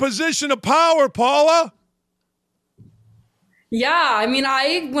up in a position of power, Paula. Yeah, I mean,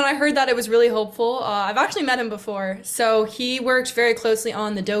 when I heard that, it was really hopeful. I've actually met him before. So he worked very closely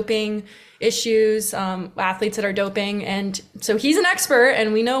on the doping issues, athletes that are doping. And so he's an expert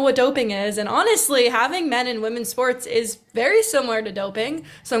and we know what doping is. And honestly, having men in women's sports is very similar to doping.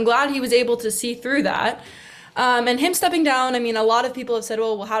 So I'm glad he was able to see through that. And him stepping down, I mean, a lot of people have said,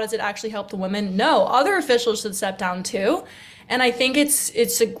 well, how does it actually help the women? No, other officials should step down too. And I think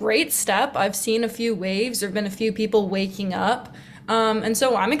it's a great step. I've seen a few waves. There have been a few people waking up. And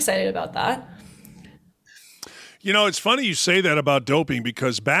so I'm excited about that. You know, it's funny you say that about doping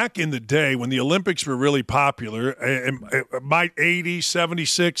because back in the day when the Olympics were really popular, 80,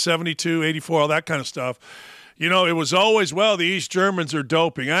 76, 72, 84, all that kind of stuff, you know, it was always, well, the East Germans are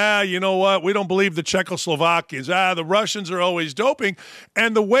doping. You know what? We don't believe the Czechoslovakians. The Russians are always doping.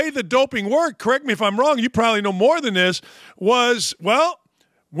 And the way the doping worked, correct me if I'm wrong, you probably know more than this, was, well,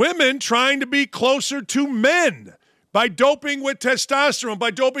 women trying to be closer to men by doping with testosterone, by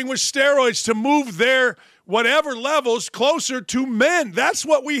doping with steroids to move their whatever levels closer to men. That's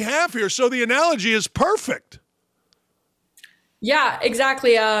what we have here. So the analogy is perfect. Yeah,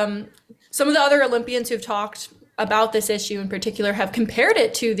 exactly. Some of the other Olympians who've talked about this issue in particular have compared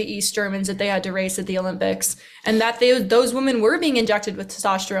it to the East Germans that they had to race at the Olympics and that those women were being injected with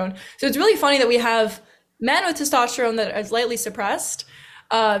testosterone. So it's really funny that we have men with testosterone that is lightly suppressed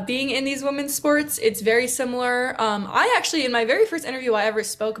being in these women's sports. It's very similar. I actually, in my very first interview I ever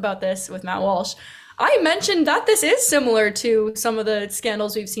spoke about this with Matt Walsh, I mentioned that this is similar to some of the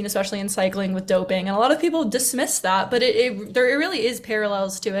scandals we've seen, especially in cycling with doping. And a lot of people dismiss that, but there really is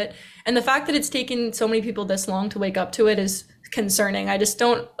parallels to it. And the fact that it's taken so many people this long to wake up to it is concerning. I just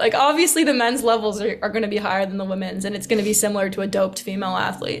don't, like, obviously the men's levels are going to be higher than the women's, and it's going to be similar to a doped female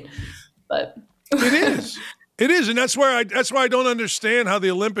athlete. But it is. It is. And that's why I don't understand how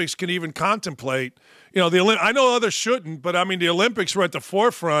the Olympics can even contemplate, you know, I know others shouldn't, but I mean, the Olympics were at the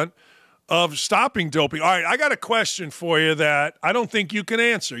forefront of stopping doping. All right, I got a question for you that I don't think you can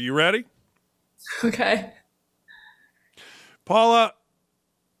answer. You ready? Okay. Paula,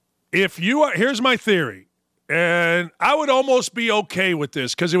 here's my theory, and I would almost be okay with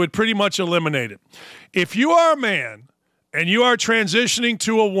this because it would pretty much eliminate it. If you are a man and you are transitioning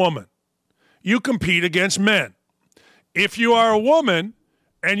to a woman, you compete against men. If you are a woman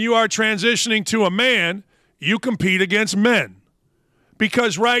and you are transitioning to a man, you compete against men.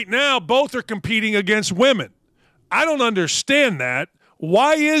 Because right now, both are competing against women. I don't understand that.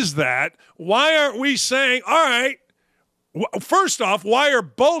 Why is that? Why aren't we saying, all right, first off, why are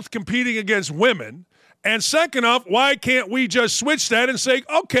both competing against women? And second off, why can't we just switch that and say,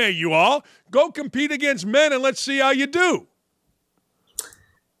 okay, you all, go compete against men and let's see how you do?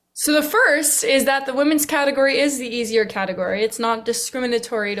 So the first is that the women's category is the easier category. It's not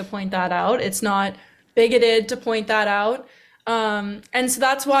discriminatory to point that out. It's not bigoted to point that out. And so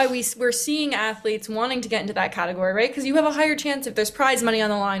that's why we're seeing athletes wanting to get into that category, right? Because you have a higher chance if there's prize money on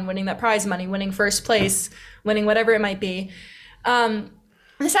the line, winning that prize money, winning first place, winning whatever it might be. The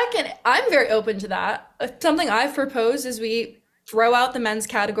second, I'm very open to that. Something I've proposed is we throw out the men's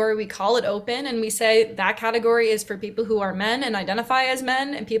category, we call it open, and we say that category is for people who are men and identify as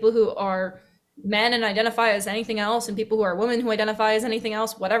men, and people who are men and identify as anything else, and people who are women who identify as anything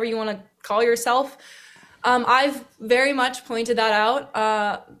else, whatever you want to call yourself. I've very much pointed that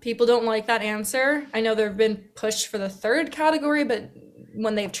out. People don't like that answer. I know there have been pushed for the third category, but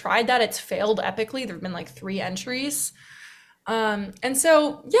when they've tried that, it's failed epically. There have been like 3 entries. And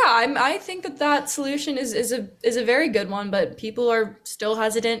so, yeah, I think that solution is a very good one, but people are still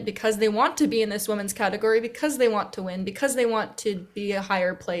hesitant because they want to be in this women's category, because they want to win, because they want to be a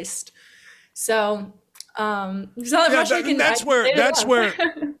higher placed. So, there's not much I can.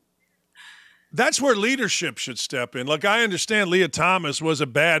 That's where leadership should step in. Like, I understand Leah Thomas was a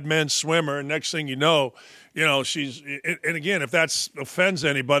bad men's swimmer, and next thing you know, she's – and again, if that offends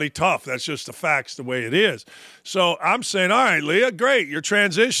anybody, tough. That's just the facts, the way it is. So I'm saying, all right, Leah, great. You're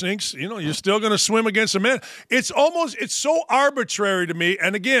transitioning. You're still going to swim against a man. It's so arbitrary to me.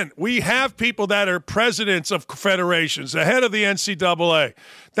 And again, we have people that are presidents of federations, the head of the NCAA.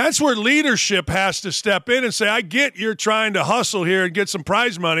 That's where leadership has to step in and say, I get you're trying to hustle here and get some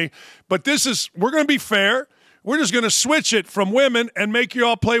prize money, but we're going to be fair. We're just going to switch it from women and make you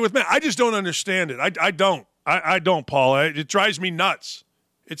all play with men. I just don't understand it. I don't. I don't, Paula. It drives me nuts.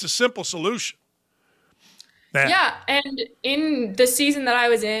 It's a simple solution. Yeah, and in the season that I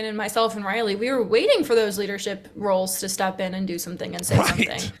was in, and myself and Riley, we were waiting for those leadership roles to step in and do something and say something.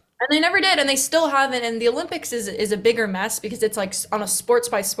 And they never did, and they still haven't. And the Olympics is a bigger mess because it's like on a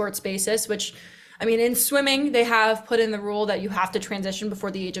sports-by-sports basis, which, I mean, in swimming, they have put in the rule that you have to transition before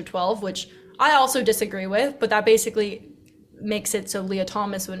the age of 12, which I also disagree with, but that basically makes it so Leah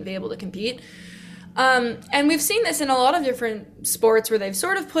Thomas wouldn't be able to compete. And we've seen this in a lot of different sports where they've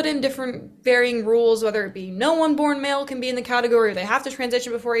sort of put in different varying rules, whether it be no unborn male can be in the category, or they have to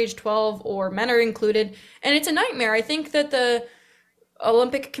transition before age 12, or men are included. And it's a nightmare. I think that the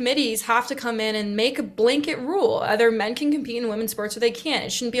Olympic committees have to come in and make a blanket rule. Either men can compete in women's sports or they can't.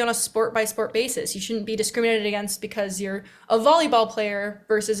 It shouldn't be on a sport-by-sport basis. You shouldn't be discriminated against because you're a volleyball player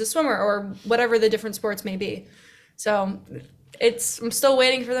versus a swimmer, or whatever the different sports may be. So I'm still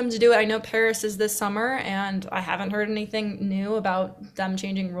waiting for them to do it. I know Paris is this summer, and I haven't heard anything new about them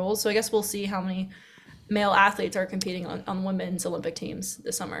changing rules. So I guess we'll see how many male athletes are competing on women's Olympic teams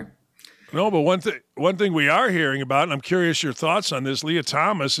this summer. No, but one thing we are hearing about, and I'm curious your thoughts on this, Leah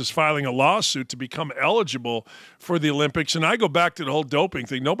Thomas is filing a lawsuit to become eligible for the Olympics. And I go back to the whole doping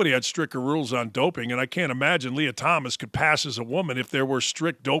thing. Nobody had stricter rules on doping, and I can't imagine Leah Thomas could pass as a woman if there were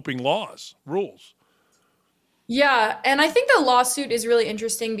strict doping rules. Yeah, and I think the lawsuit is really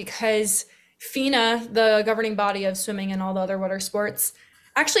interesting because FINA, the governing body of swimming and all the other water sports,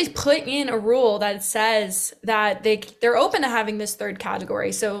 actually put in a rule that says that they're open to having this third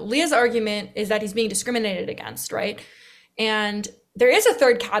category. So Leah's argument is that he's being discriminated against, right? And there is a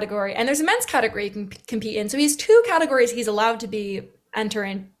third category, and there's a men's category you can compete in. So he has 2 categories he's allowed to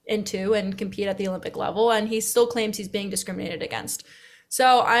enter into and compete at the Olympic level, and he still claims he's being discriminated against.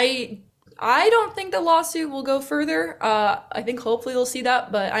 So I don't think the lawsuit will go further. I think hopefully we'll see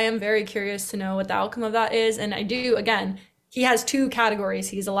that, but I am very curious to know what the outcome of that is. And I do, again, he has 2 categories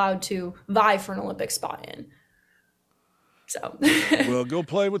he's allowed to vie for an Olympic spot in. So well, go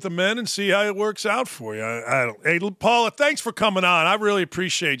play with the men and see how it works out for you. Hey, Paula, thanks for coming on. I really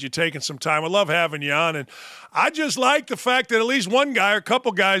appreciate you taking some time. I love having you on. And I just like the fact that at least one guy or a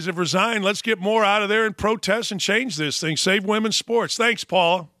couple guys have resigned. Let's get more out of there and protest and change this thing. Save women's sports. Thanks,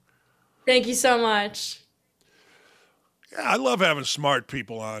 Paula. Thank you so much. Yeah, I love having smart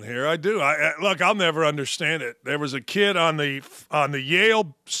people on here. I do. Look, I'll never understand it. There was a kid on the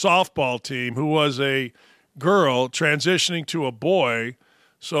Yale softball team who was a girl transitioning to a boy.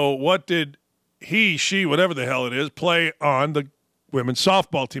 So what did she, whatever the hell it is, play on the women's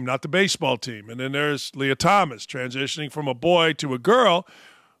softball team, not the baseball team? And then there's Leah Thomas transitioning from a boy to a girl.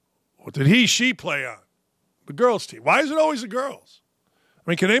 What did she play on? The girls' team. Why is it always the girls? I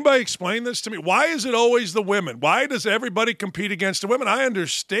mean, can anybody explain this to me? Why is it always the women? Why does everybody compete against the women? I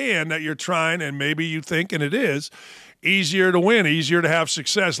understand that you're trying, and maybe you think, and it is, easier to win, easier to have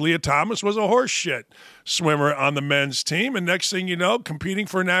success. Leah Thomas was a horseshit swimmer on the men's team, and next thing you know, competing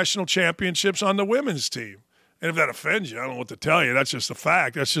for national championships on the women's team. And if that offends you, I don't know what to tell you. That's just a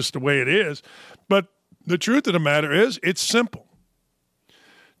fact. That's just the way it is. But the truth of the matter is, it's simple.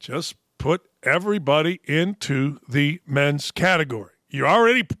 Just put everybody into the men's category. You're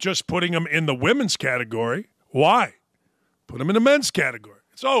already just putting them in the women's category. Why? Put them in the men's category.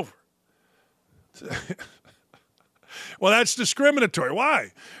 It's over. Well, that's discriminatory.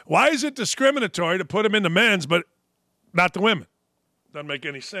 Why? Why is it discriminatory to put them in the men's but not the women? Doesn't make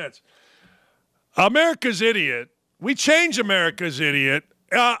any sense. America's idiot. We change America's idiot.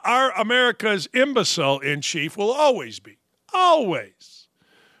 Our America's imbecile in chief will always be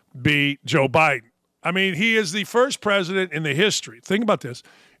Joe Biden. I mean, he is the first president in the history. Think about this.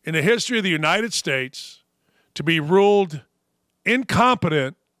 In the history of the United States, to be ruled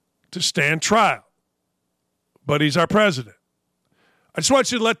incompetent to stand trial. But he's our president. I just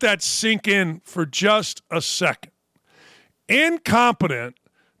want you to let that sink in for just a second. Incompetent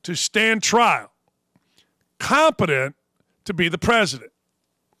to stand trial. Competent to be the president.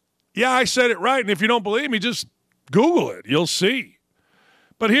 Yeah, I said it right, and if you don't believe me, just Google it. You'll see.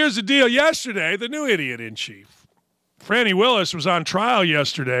 But here's the deal. Yesterday, the new idiot-in-chief, Franny Willis, was on trial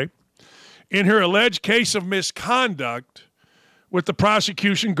yesterday in her alleged case of misconduct with the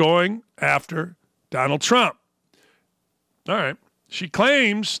prosecution going after Donald Trump. All right. She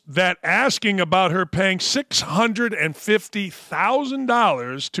claims that asking about her paying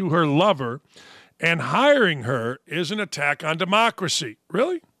 $650,000 to her lover and hiring her is an attack on democracy.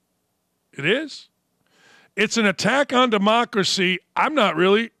 Really? It is? It's an attack on democracy. I'm not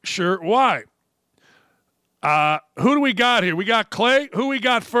really sure why. Who do we got here? We got Clay. Who we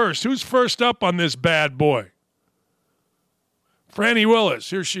got first? Who's first up on this bad boy? Franny Willis.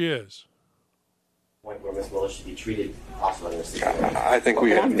 Here she is. Where Ms. Willis should be treated hostile in this situation. I think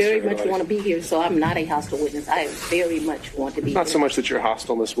we have. I very much want to be here, so I'm not a hostile witness. I very much want to be Not here. so much that you're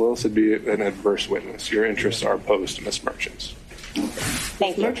hostile, Ms. Willis, it'd be an adverse witness. Your interests are opposed to Ms. Merchant's.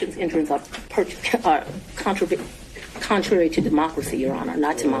 Ms. Merchant's interests are contrary to democracy, Your Honor,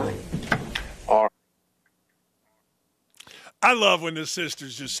 not to mine. I love when the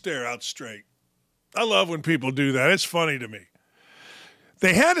sisters just stare out straight. I love when people do that. It's funny to me.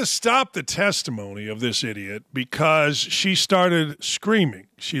 They had to stop the testimony of this idiot because she started screaming.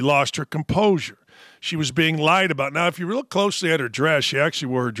 She lost her composure. She was being lied about. Now, if you look closely at her dress, she actually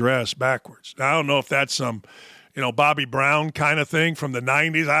wore her dress backwards. Now, I don't know if that's some, Bobby Brown kind of thing from the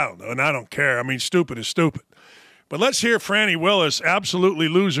 90s. I don't know, and I don't care. I mean, stupid is stupid. But let's hear Franny Willis absolutely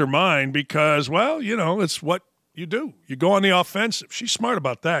lose her mind because, well, it's what you do. You go on the offensive. She's smart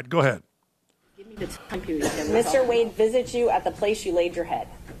about that. Go ahead. Mr. Wade visited you at the place you laid your head.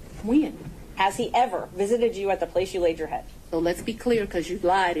 When? Has he ever visited you at the place you laid your head? So let's be clear, because you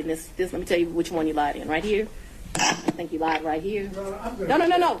lied in this. Let me tell you which one you lied in. Right here. I think you lied right here.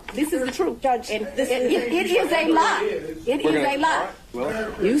 No. This is the truth, Judge. And it is a lie. It is a lie.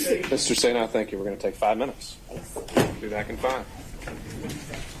 Well, Mr. Sena, thank you. We're going to take 5 minutes. Be back in 5.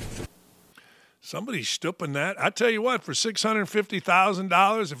 Somebody's stooping that. I tell you what, for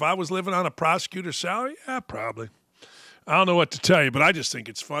 $650,000, if I was living on a prosecutor's salary, yeah, probably. I don't know what to tell you, but I just think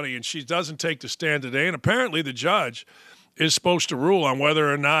it's funny. And she doesn't take the stand today. And apparently the judge is supposed to rule on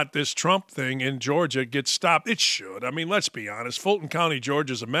whether or not this Trump thing in Georgia gets stopped. It should. I mean, let's be honest. Fulton County,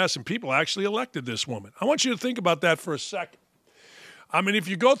 Georgia's a mess, and people actually elected this woman. I want you to think about that for a second. I mean, if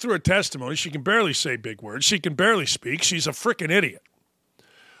you go through her testimony, she can barely say big words. She can barely speak. She's a freaking idiot.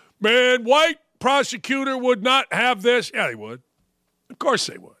 Man, white prosecutor would not have this. Yeah, they would. Of course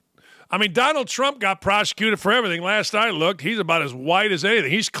they would. I mean, Donald Trump got prosecuted for everything. Last I looked, he's about as white as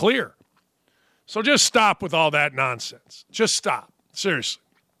anything. He's clear. So just stop with all that nonsense. Just stop. Seriously.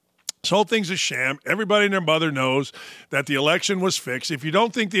 This whole thing's a sham. Everybody and their mother knows that the election was fixed. If you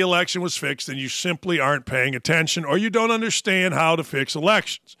don't think the election was fixed, then you simply aren't paying attention or you don't understand how to fix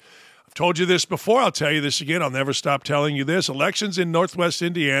elections. I've told you this before. I'll tell you this again. I'll never stop telling you this. Elections in Northwest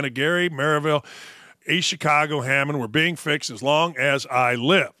Indiana, Gary, Maryville, East Chicago, Hammond were being fixed as long as I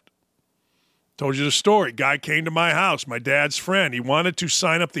lived. Told you the story. Guy came to my house, my dad's friend. He wanted to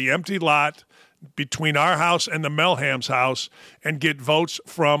sign up the empty lot between our house and the Melham's house and get votes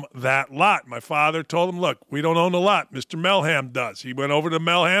from that lot. My father told him, look, we don't own the lot. Mr. Melham does. He went over to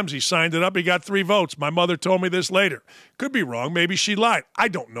Melham's. He signed it up. He got 3 votes. My mother told me this later. Could be wrong. Maybe she lied. I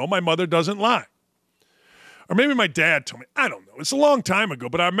don't know. My mother doesn't lie. Or maybe my dad told me. I don't know. It's a long time ago,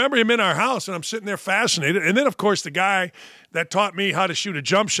 but I remember him in our house, and I'm sitting there fascinated. And then, of course, the guy that taught me how to shoot a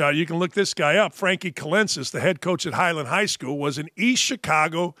jump shot, you can look this guy up, Frankie Kalensis, the head coach at Highland High School, was an East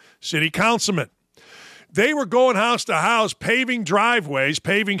Chicago city councilman. They were going house to house, paving driveways,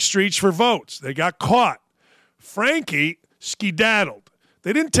 paving streets for votes. They got caught. Frankie skedaddled.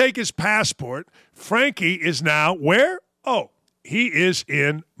 They didn't take his passport. Frankie is now where? Oh, he is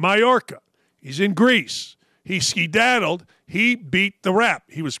in Mallorca. He's in Greece. He skedaddled. He beat the rap.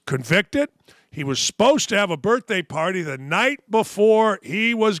 He was convicted. He was supposed to have a birthday party the night before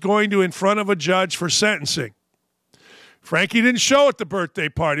he was going to in front of a judge for sentencing. Frankie didn't show at the birthday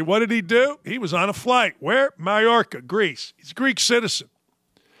party. What did he do? He was on a flight. Where? Mallorca, Greece. He's a Greek citizen.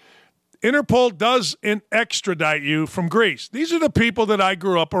 Interpol doesn't extradite you from Greece. These are the people that I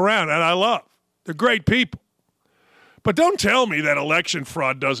grew up around and I love. They're great people. But don't tell me that election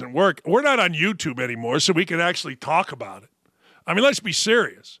fraud doesn't work. We're not on YouTube anymore, so we can actually talk about it. I mean, let's be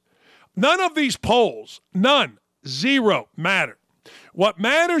serious. None of these polls, none, zero, matter. What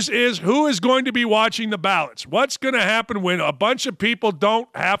matters is who is going to be watching the ballots. What's going to happen when a bunch of people don't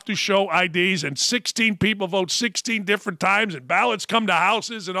have to show IDs and 16 people vote 16 different times and ballots come to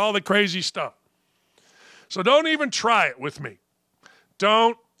houses and all the crazy stuff. So don't even try it with me.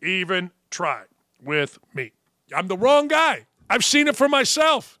 Don't even try it with me. I'm the wrong guy. I've seen it for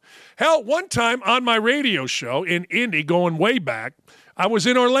myself. Hell, one time on my radio show in Indy, going way back, I was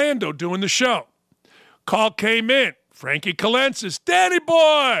in Orlando doing the show. Call came in. Frankie Colensis, Danny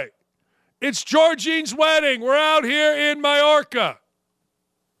boy, it's Georgine's wedding. We're out here in Majorca.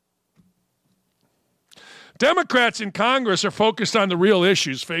 Democrats in Congress are focused on the real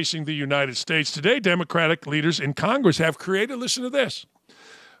issues facing the United States. Today, Democratic leaders in Congress have created, listen to this,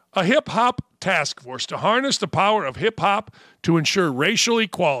 a hip-hop task force to harness the power of hip-hop to ensure racial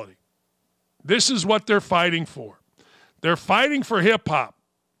equality. This is what they're fighting for. They're fighting for hip-hop.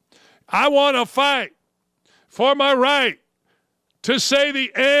 I want to fight for my right to say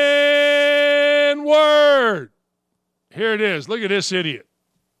the N-word. Here it is. Look at this idiot.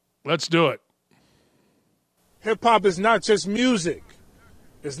 Let's do it. Hip-hop is not just music.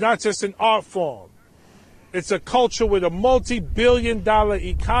 It's not just an art form. It's a culture with a multi-billion-dollar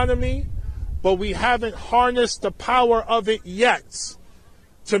economy, but we haven't harnessed the power of it yet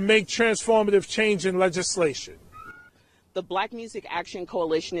to make transformative change in legislation. The Black Music Action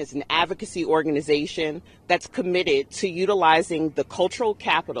Coalition is an advocacy organization that's committed to utilizing the cultural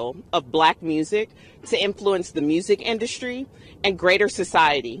capital of Black music to influence the music industry and greater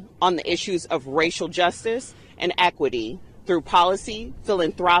society on the issues of racial justice and equity through policy,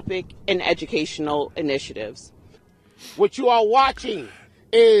 philanthropic, and educational initiatives. What you are watching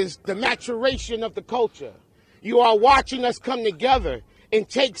is the maturation of the culture. You are watching us come together and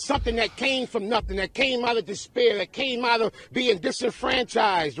take something that came from nothing, that came out of despair, that came out of being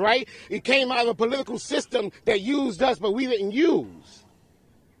disenfranchised, right? It came out of a political system that used us, but we didn't use.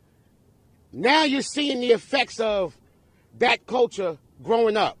 Now you're seeing the effects of that culture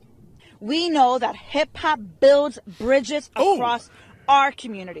growing up. We know that hip-hop builds bridges across our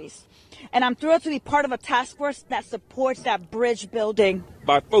communities. And I'm thrilled to be part of a task force that supports that bridge building.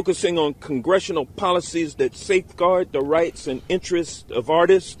 By focusing on congressional policies that safeguard the rights and interests of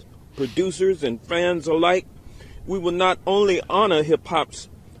artists, producers, and fans alike, we will not only honor hip-hop's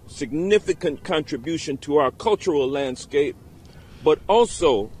significant contribution to our cultural landscape, but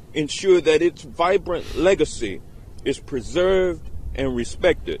also ensure that its vibrant legacy is preserved and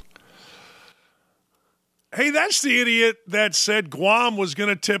respected. Hey, that's the idiot that said Guam was going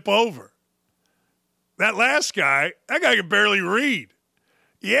to tip over. That last guy, that guy can barely read.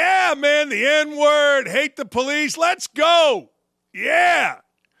 Yeah, man, the N-word, hate the police, let's go. Yeah.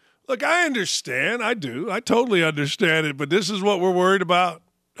 Look, I understand. I do. I totally understand it, but this is what we're worried about.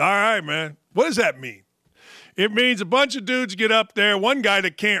 All right, man. What does that mean? It means a bunch of dudes get up there, one guy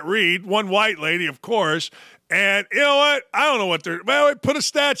that can't read, one white lady, of course, and you know what? I don't know what they're – well, put a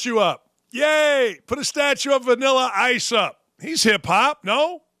statue up. Yay. Put a statue of Vanilla Ice up. He's hip-hop,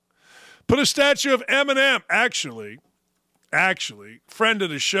 no? Put a statue of Eminem. Actually, friend of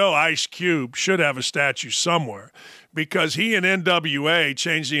the show, Ice Cube, should have a statue somewhere because he and NWA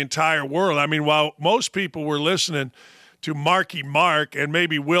changed the entire world. I mean, while most people were listening to Marky Mark and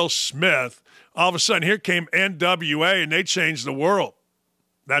maybe Will Smith, all of a sudden here came NWA and they changed the world.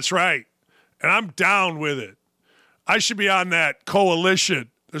 That's right. And I'm down with it. I should be on that coalition.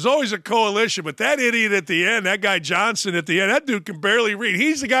 There's always a coalition, but that idiot at the end, that guy Johnson at the end, that dude can barely read.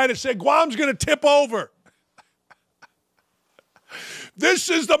 He's the guy that said Guam's going to tip over. This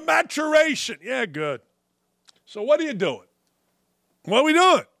is the maturation. Yeah, good. So what are you doing? What are we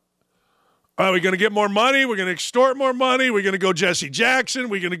doing? Are we going to get more money? We're going to extort more money? We're going to go Jesse Jackson?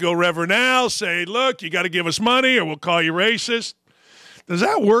 We're going to go Reverend Al, say, look, you got to give us money or we'll call you racist? Does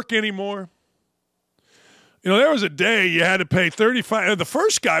that work anymore? You know, there was a day you had to pay $35. The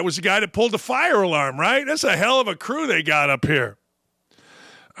first guy was the guy that pulled the fire alarm, right? That's a hell of a crew they got up here.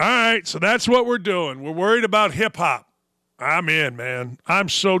 All right, so that's what we're doing. We're worried about hip-hop. I'm in, man. I'm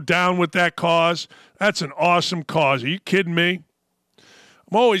so down with that cause. That's an awesome cause. Are you kidding me?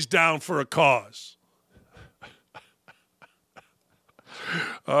 I'm always down for a cause.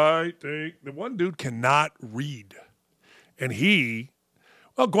 The one dude cannot read. And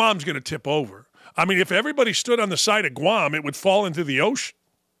Guam's going to tip over. I mean, if everybody stood on the side of Guam, it would fall into the ocean.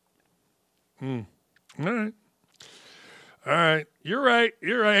 All right. You're right.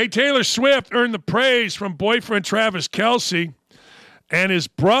 Hey, Taylor Swift earned the praise from boyfriend Travis Kelce and his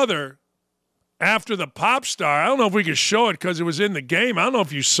brother after the pop star. I don't know if we could show it because it was in the game. I don't know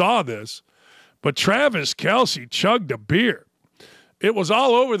if you saw this, but Travis Kelce chugged a beer It was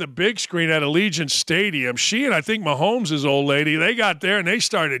all over the big screen at Allegiant Stadium. She and I think Mahomes' old lady, they got there and they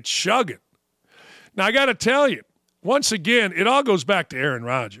started chugging. Now, I got to tell you, once again, it all goes back to Aaron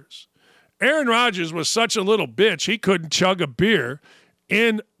Rodgers. Aaron Rodgers was such a little bitch, he couldn't chug a beer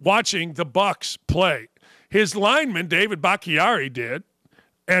in watching the Bucs play. His lineman, David Bakhtiari, did.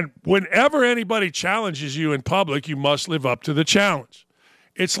 And whenever anybody challenges you in public, you must live up to the challenge.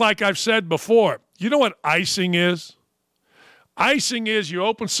 It's like I've said before. You know what icing is? Icing is you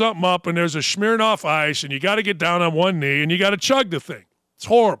open something up and there's a Smirnoff ice and you got to get down on one knee and you got to chug the thing. It's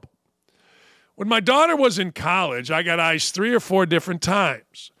horrible. When my daughter was in college, I got iced 3 or 4 different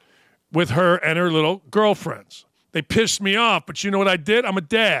times with her and her little girlfriends. They pissed me off, but you know what I did? I'm a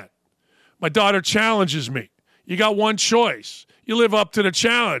dad. My daughter challenges me. You got one choice. You live up to the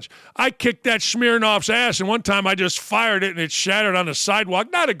challenge. I kicked that Smirnoff's ass, and one time I just fired it and it shattered on the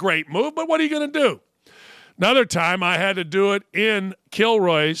sidewalk. Not a great move, but what are you going to do? Another time I had to do it in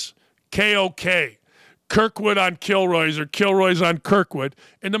Kilroy's, KOK, Kirkwood on Kilroy's or Kilroy's on Kirkwood,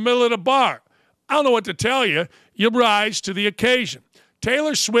 in the middle of the bar. I don't know what to tell you. You rise to the occasion.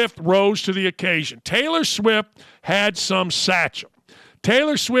 Taylor Swift rose to the occasion. Taylor Swift had some satchel.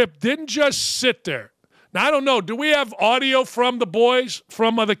 Taylor Swift didn't just sit there. Now, I don't know. Do we have audio from the boys,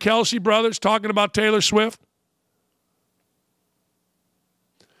 from the Kelsey brothers, talking about Taylor Swift?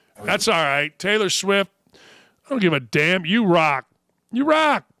 That's all right. Taylor Swift, I don't give a damn. You rock. You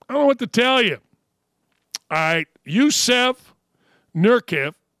rock. I don't know what to tell you. All right. Yusef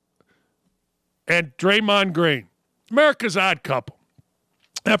Nurkic and Draymond Green. America's odd couple.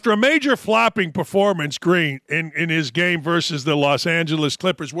 After a major flopping performance, Green, in his game versus the Los Angeles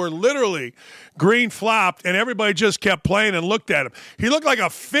Clippers, where literally Green flopped and everybody just kept playing and looked at him. He looked like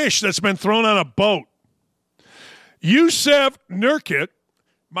a fish that's been thrown on a boat. Yusef Nurkic,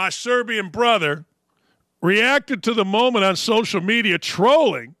 my Serbian brother, reacted to the moment on social media,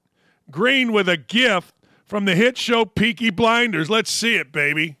 trolling Green with a gif from the hit show Peaky Blinders. Let's see it,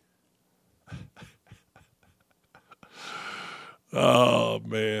 baby. Oh,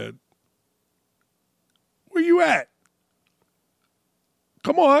 man. Where you at?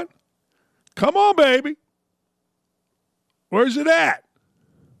 Come on. Come on, baby. Where's it at?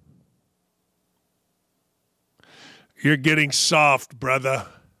 You're getting soft, brother.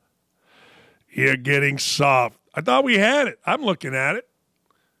 You're getting soft. I thought we had it. I'm looking at it.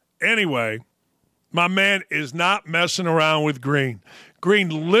 Anyway, my man is not messing around with Green.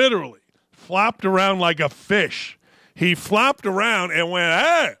 Green literally flopped around like a fish. He flopped around and went,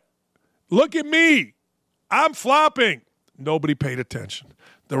 hey, look at me. I'm flopping. Nobody paid attention.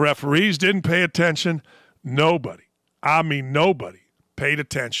 The referees didn't pay attention. Nobody paid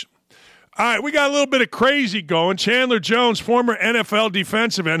attention. All right, we got a little bit of crazy going. Chandler Jones, former NFL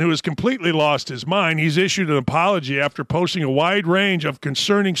defensive end who has completely lost his mind. He's issued an apology after posting a wide range of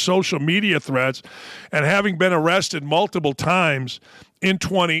concerning social media threats and having been arrested multiple times in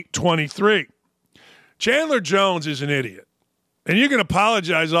 2023. Chandler Jones is an idiot, and you can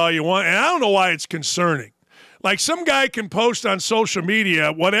apologize all you want, and I don't know why it's concerning. Like, some guy can post on social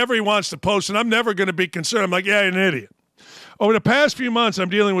media whatever he wants to post, and I'm never going to be concerned. I'm like, yeah, you're an idiot. Over the past few months, I'm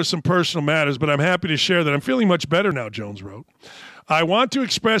dealing with some personal matters, but I'm happy to share that I'm feeling much better now, Jones wrote. I want to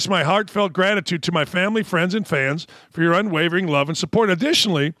express my heartfelt gratitude to my family, friends, and fans for your unwavering love and support.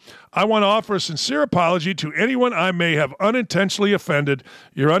 Additionally, I want to offer a sincere apology to anyone I may have unintentionally offended.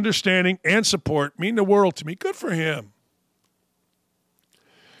 Your understanding and support mean the world to me. Good for him.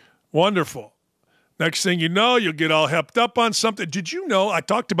 Wonderful. Next thing you know, you'll get all hepped up on something. Did you know, I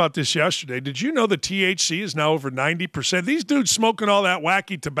talked about this yesterday, did you know the THC is now over 90%? These dudes smoking all that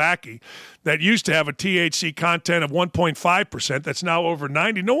wacky tobacco that used to have a THC content of 1.5% that's now over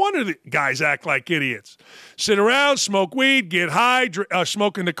 90%. No wonder the guys act like idiots. Sit around, smoke weed, get high,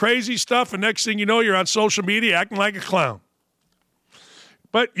 smoking the crazy stuff, and next thing you know, you're on social media acting like a clown.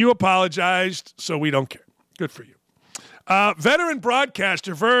 But you apologized, so we don't care. Good for you. Veteran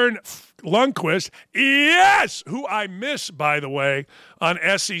broadcaster Vern Lundquist, yes, who I miss, by the way, on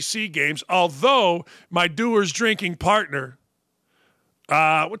SEC games, although my doer's drinking partner,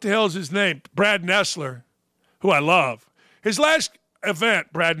 what the hell is his name? Brad Nessler, who I love. His last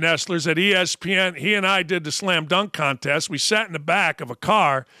event, Brad Nessler's at ESPN, he and I did the slam dunk contest. We sat in the back of a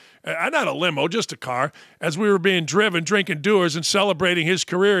car, not a limo, just a car, as we were being driven, drinking doers and celebrating his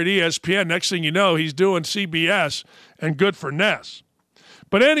career at ESPN. Next thing you know, he's doing CBS, and good for Ness.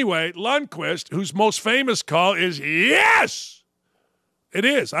 But anyway, Lundquist, whose most famous call is yes! It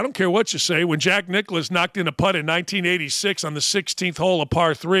is. I don't care what you say. When Jack Nicklaus knocked in a putt in 1986 on the 16th hole of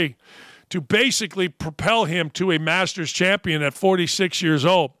par 3 to basically propel him to a Masters champion at 46 years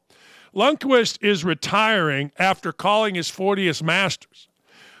old, Lundqvist is retiring after calling his 40th Masters.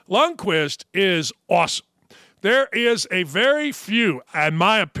 Lundqvist is awesome. There is a very few, in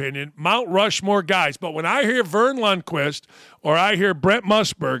my opinion, Mount Rushmore guys. But when I hear Vern Lundqvist or I hear Brent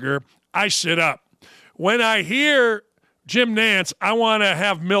Musburger, I sit up. When I hear Jim Nantz, I want to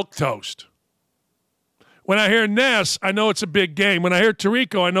have milk toast. When I hear Ness, I know it's a big game. When I hear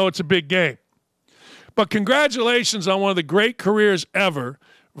Tirico, I know it's a big game. But congratulations on one of the great careers ever,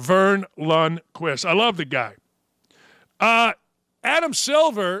 Vern Lundqvist. I love the guy. Adam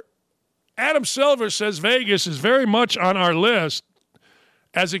Silver says Vegas is very much on our list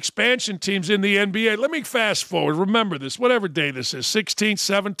as expansion teams in the NBA. Let me fast forward. Remember this, whatever day this is, 16th,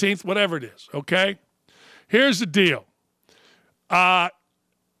 17th, whatever it is, okay? Here's the deal.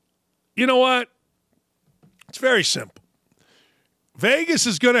 You know what? It's very simple. Vegas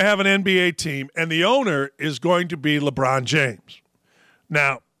is going to have an NBA team, and the owner is going to be LeBron James.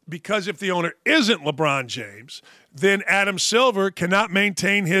 Now, because if the owner isn't LeBron James, then Adam Silver cannot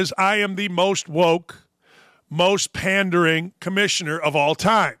maintain his I am the most woke, most pandering commissioner of all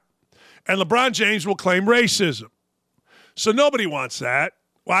time. And LeBron James will claim racism. So nobody wants that.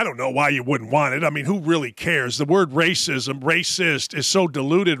 Well, I don't know why you wouldn't want it. I mean, who really cares? The word racism, racist, is so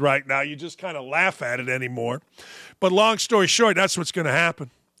diluted right now, you just kind of laugh at it anymore. But long story short, that's what's going to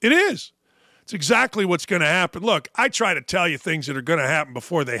happen. It is. It's exactly what's going to happen. Look, I try to tell you things that are going to happen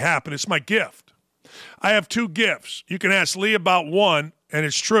before they happen. It's my gift. I have two gifts. You can ask Lee about one, and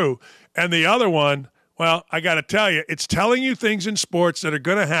it's true. And the other one, well, I got to tell you, it's telling you things in sports that are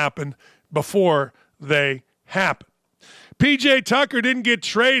going to happen before they happen. P.J. Tucker didn't get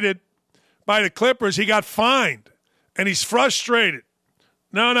traded by the Clippers. He got fined, and he's frustrated.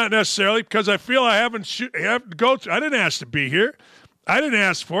 No, not necessarily, because I feel I have to go to. I didn't ask to be here. I didn't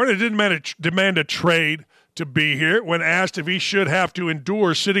ask for it. I didn't demand a trade to be here when asked if he should have to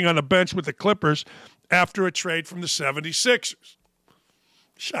endure sitting on the bench with the Clippers after a trade from the 76ers.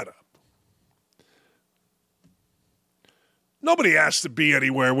 Shut up. Nobody asks to be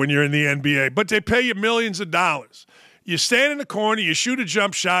anywhere when you're in the NBA, but they pay you millions of dollars. You stand in the corner, you shoot a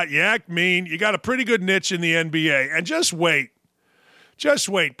jump shot, you act mean, you got a pretty good niche in the NBA, and just wait. Just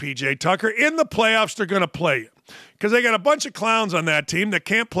wait, P.J. Tucker. In the playoffs, they're going to play you because they got a bunch of clowns on that team that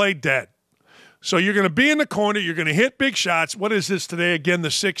can't play dead. So you're going to be in the corner. You're going to hit big shots. What is this today? Again, the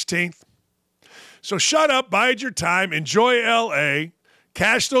 16th. So shut up, bide your time, enjoy L.A.,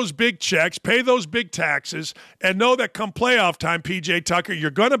 cash those big checks, pay those big taxes, and know that come playoff time, P.J. Tucker,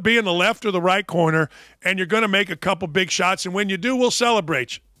 you're going to be in the left or the right corner, and you're going to make a couple big shots, and when you do, we'll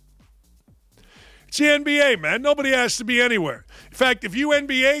celebrate you. It's the NBA, man. Nobody has to be anywhere. In fact, if you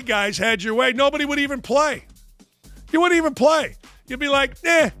NBA guys had your way, nobody would even play. You wouldn't even play. You'd be like,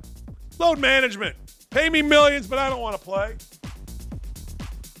 load management. Pay me millions, but I don't want to play.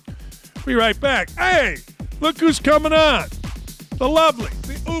 Be right back. Hey, look who's coming on. The lovely,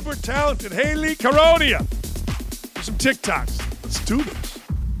 the uber-talented Hayley Caronia. Some TikToks. Let's do this.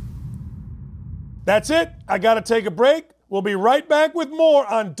 That's it. I got to take a break. We'll be right back with more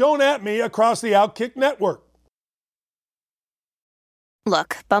on Don't At Me across the Outkick Network.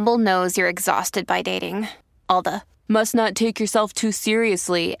 Look, Bumble knows you're exhausted by dating. All the must not take yourself too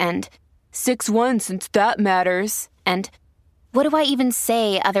seriously and 6'1" since that matters. And what do I even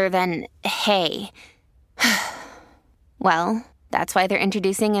say other than hey? Well, that's why they're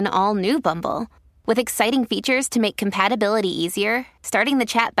introducing an all-new Bumble with exciting features to make compatibility easier, starting the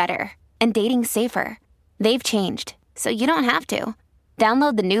chat better, and dating safer. They've changed, so you don't have to.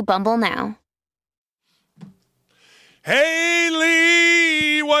 Download the new Bumble now.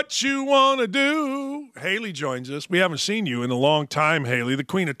 Hayley, what you want to do? Hayley joins us. We haven't seen you in a long time, Hayley. The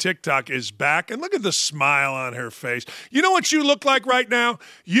queen of TikTok is back, and look at the smile on her face. You know what you look like right now?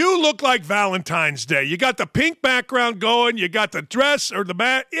 You look like Valentine's Day. You got the pink background going. You got the dress or the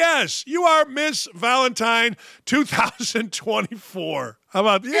mat. Yes, you are Miss Valentine 2024. How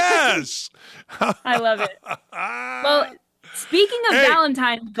about yes? I love it. Well, speaking of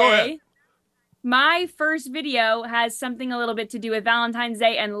Valentine's Day, my first video has something a little bit to do with Valentine's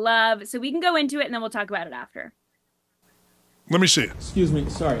Day and love, so we can go into it and then we'll talk about it after. Let me see it. Excuse me,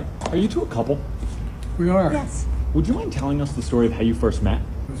 sorry. Are you two a couple? We are. Yes. Would you mind telling us the story of how you first met?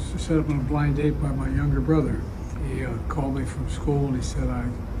 I was set up on a blind date by my younger brother. He called me from school and he said, I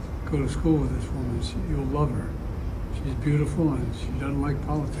go to school with this woman. You'll love her. She's beautiful and she doesn't like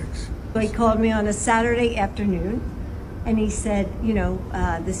politics. He called me on a Saturday afternoon and he said,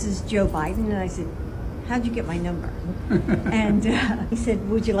 this is Joe Biden. And I said, how'd you get my number? And he said,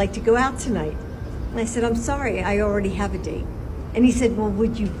 would you like to go out tonight? And I said, I'm sorry, I already have a date. And he said, well,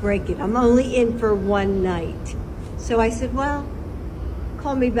 would you break it? I'm only in for one night. So I said, well,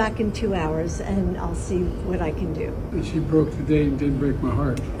 Call me back in 2 hours and I'll see what I can do. And she broke the date and didn't break my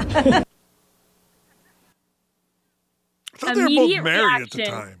heart. I thought they were both Immediate married at the reaction.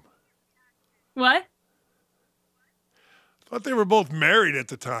 time. What? I thought they were both married at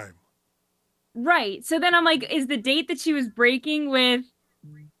the time. Right. So then I'm like, is the date that she was breaking with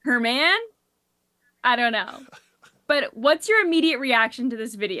her man? I don't know. But what's your immediate reaction to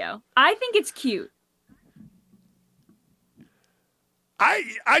this video? I think it's cute.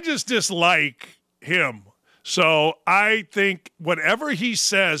 I just dislike him. So I think whatever he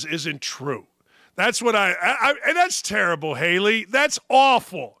says isn't true. That's what and that's terrible, Hayley. That's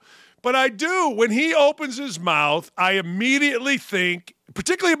awful. But I do, when he opens his mouth, I immediately think,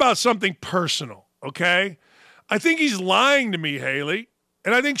 particularly about something personal, okay? I think he's lying to me, Hayley,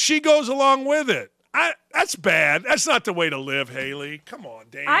 and I think she goes along with it. That's bad. That's not the way to live, Hayley. Come on,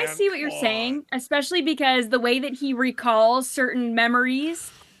 Dan. I see what you're saying, especially because the way that he recalls certain memories,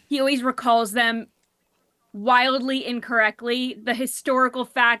 he always recalls them wildly incorrectly. The historical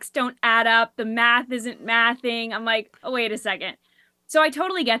facts don't add up. The math isn't mathing. I'm like, oh, wait a second. So I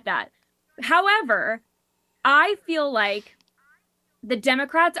totally get that. However, I feel like the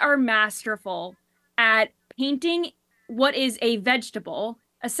Democrats are masterful at painting what is a vegetable,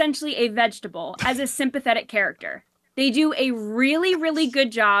 essentially a vegetable, as a sympathetic character. They do a really, really good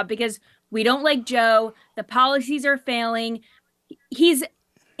job because we don't like Joe. The policies are failing. His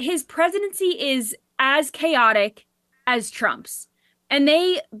presidency is as chaotic as Trump's. And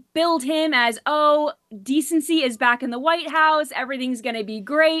they build him as, oh, decency is back in the White House. Everything's going to be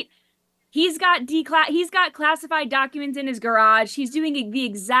great. He's got classified documents in his garage. He's doing the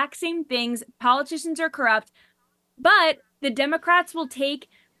exact same things. Politicians are corrupt. But the Democrats will take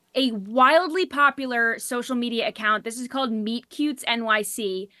a wildly popular social media account. This is called Meet Cutes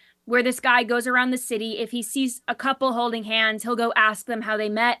NYC, where this guy goes around the city. If he sees a couple holding hands, he'll go ask them how they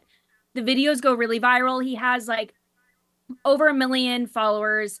met. The videos go really viral. He has like over 1 million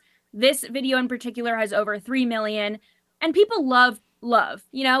followers. This video in particular has over 3 million. And people love,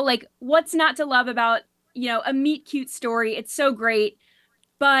 you know, like what's not to love about, you know, a meet cute story. It's so great.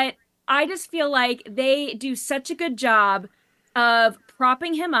 But I just feel like they do such a good job of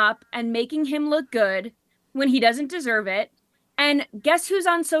propping him up and making him look good when he doesn't deserve it. And guess who's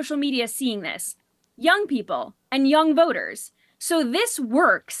on social media seeing this? Young people and young voters. So this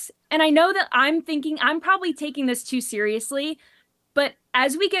works. And I know that I'm probably taking this too seriously, but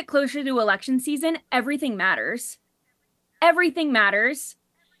as we get closer to election season, everything matters. Everything matters.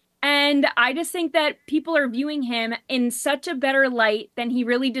 And I just think that people are viewing him in such a better light than he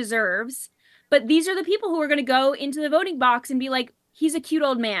really deserves. But these are the people who are going to go into the voting box and be like, he's a cute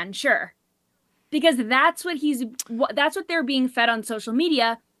old man, sure. Because that's what they're being fed on social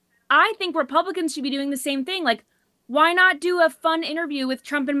media. I think Republicans should be doing the same thing. Like, why not do a fun interview with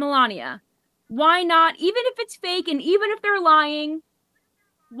Trump and Melania? Why not, even if it's fake and even if they're lying,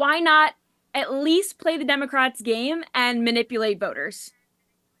 why not at least play the Democrats' game and manipulate voters?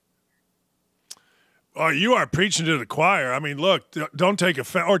 Oh, you are preaching to the choir. I mean, look, don't take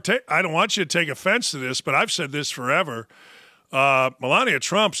offense, I don't want you to take offense to this, but I've said this forever. Melania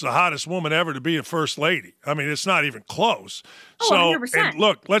Trump's the hottest woman ever to be a first lady. I mean, it's not even close. Oh, so, 100%. And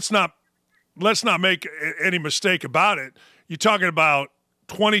look, let's not make any mistake about it. You're talking about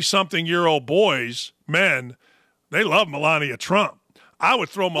 20-something-year-old boys, men. They love Melania Trump. I would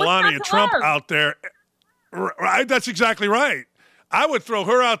throw Melania Trump out there. Right? That's exactly right. I would throw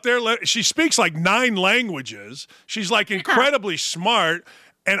her out there. She speaks like 9 languages. She's like incredibly smart.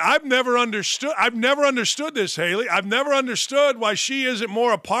 And I've never understood this, Hayley. I've never understood why she isn't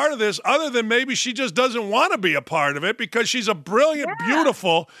more a part of this, other than maybe she just doesn't want to be a part of it because she's a brilliant,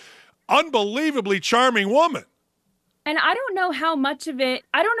 beautiful, unbelievably charming woman. And I don't know how much of it,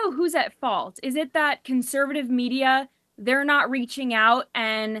 I don't know who's at fault. Is it that conservative media, they're not reaching out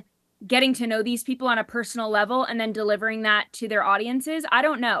and getting to know these people on a personal level and then delivering that to their audiences? I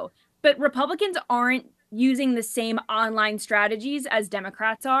don't know. But Republicans aren't using the same online strategies as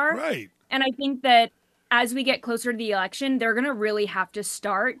Democrats are. Right. And I think that as we get closer to the election, they're going to really have to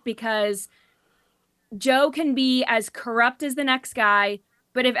start, because Joe can be as corrupt as the next guy,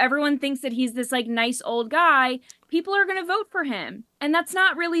 but if everyone thinks that he's this like nice old guy, people are going to vote for him. And that's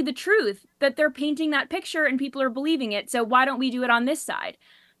not really the truth, that they're painting that picture and people are believing it. So why don't we do it on this side?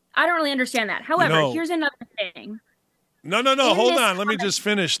 I don't really understand that. However, here's another thing. No. Hold on. Let me just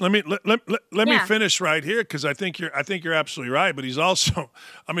finish. Let me finish right here because I think you're absolutely right. But he's also,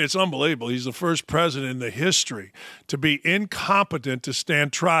 I mean, it's unbelievable. He's the first president in the history to be incompetent to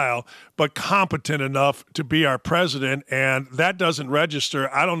stand trial, but competent enough to be our president. And that doesn't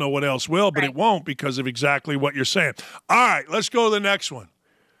register. I don't know what else will, but it won't because of exactly what you're saying. All right, let's go to the next one.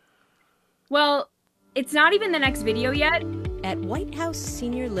 Well, it's not even the next video yet. At White House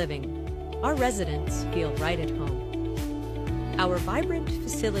Senior Living, our residents feel right at home. Our vibrant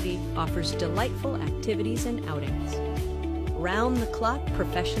facility offers delightful activities and outings, round-the-clock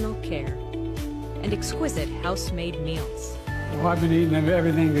professional care, and exquisite house-made meals. Well, I've been eating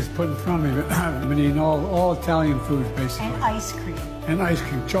everything that's put in front of me. I've been eating all Italian foods, basically. And ice cream. And ice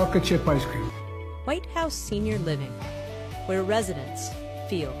cream, chocolate chip ice cream. White House Senior Living, where residents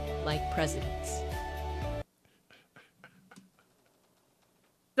feel like presidents.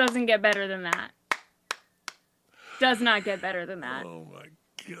 Doesn't get better than that. Does not get better than that. Oh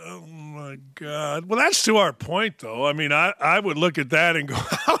my God. Well, that's to our point, though. I mean, I would look at that and go,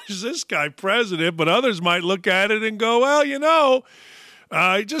 how is this guy president? But others might look at it and go, well,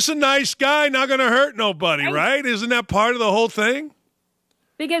 just a nice guy, not going to hurt nobody, right? Isn't that part of the whole thing?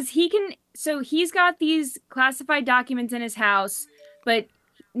 Because he's got these classified documents in his house, but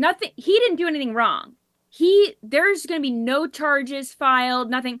he didn't do anything wrong. There's going to be no charges filed,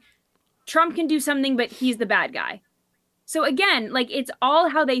 nothing. Trump can do something, but he's the bad guy. So again, it's all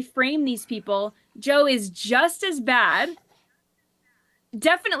how they frame these people. Joe is just as bad,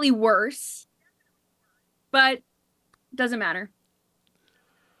 definitely worse, but doesn't matter.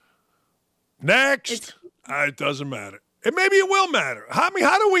 Next. It doesn't matter. And maybe it will matter. I mean,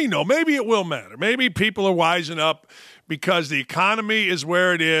 how do we know? Maybe it will matter. Maybe people are wising up because the economy is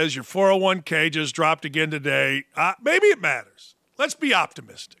where it is. Your 401k just dropped again today. Maybe it matters. Let's be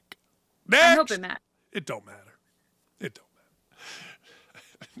optimistic. Next. I hope it matters. It don't matter. It don't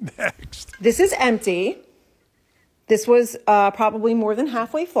matter. Next. This is empty. This was probably more than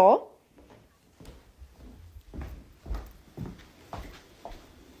halfway full.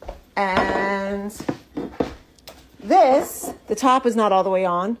 And this, the top is not all the way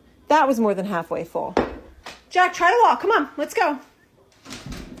on. That was more than halfway full. Jack, try to walk. Come on, let's go.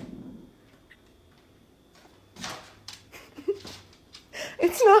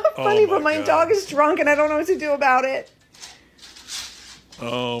 It's not funny, but my dog is drunk and I don't know what to do about it.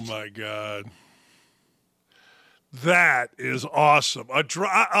 Oh, my God. That is awesome.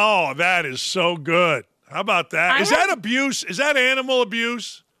 That is so good. How about that? Is that abuse? Is that animal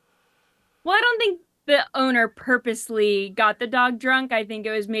abuse? Well, I don't think the owner purposely got the dog drunk. I think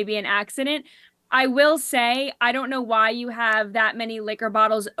it was maybe an accident. I will say, I don't know why you have that many liquor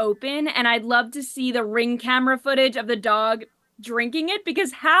bottles open, and I'd love to see the Ring camera footage of the dog drinking it,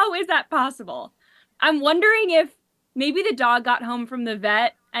 because how is that possible? I'm wondering if maybe the dog got home from the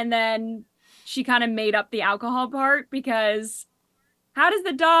vet and then she kind of made up the alcohol part, because how does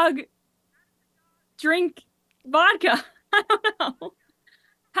the dog drink vodka? I don't know.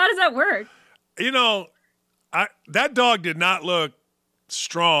 How does that work? That dog did not look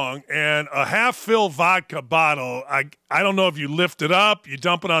strong, and a half-filled vodka bottle, I don't know if you lift it up, you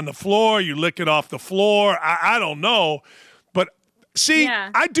dump it on the floor, you lick it off the floor. I don't know. But see,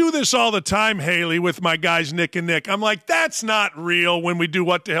 I do this all the time, Hayley, with my guys Nick and Nick. I'm like, that's not real when we do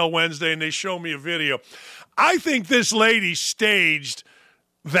What the Hell Wednesday and they show me a video. I think this lady staged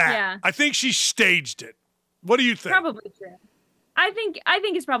that. Yeah. I think she staged it. What do you think? Probably true. I think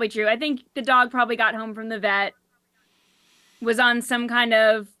it's probably true. I think the dog probably got home from the vet, was on some kind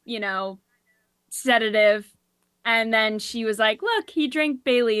of, sedative, and then she was like, look, he drank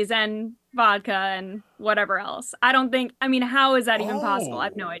Bailey's and vodka and whatever else. How is that even possible? I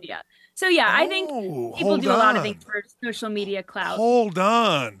have no idea. So yeah, I think people do a lot of things for social media clout. Hold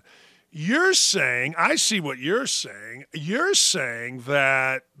on. You're saying, I see what you're saying. You're saying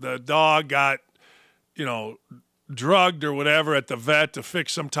that the dog got, drugged or whatever at the vet to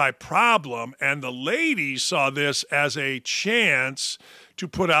fix some type problem, and the lady saw this as a chance to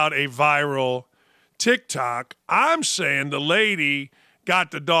put out a viral TikTok. I'm saying the lady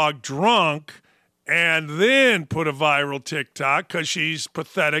got the dog drunk and then put a viral TikTok because she's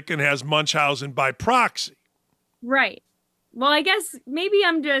pathetic and has Munchausen by proxy. Right. Well, I guess maybe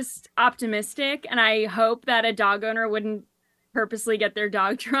I'm just optimistic, and I hope that a dog owner wouldn't purposely get their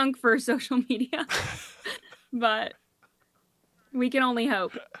dog drunk for social media. But we can only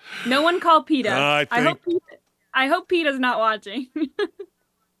hope. No one call PETA. I hope PETA's not watching.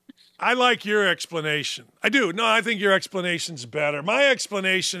 I like your explanation. I do. No, I think your explanation's better. My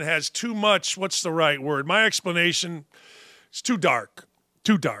explanation has too much. What's the right word? My explanation is too dark.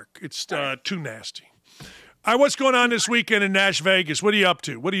 Too dark. It's too nasty. All right, what's going on this weekend in Nash Vegas? What are you up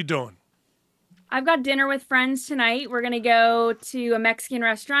to? What are you doing? I've got dinner with friends tonight. We're going to go to a Mexican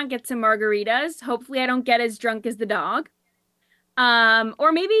restaurant, get some margaritas. Hopefully I don't get as drunk as the dog.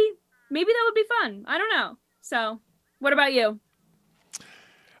 Or maybe that would be fun. I don't know. So what about you?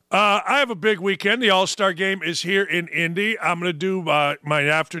 I have a big weekend. The All-Star Game is here in Indy. I'm going to do my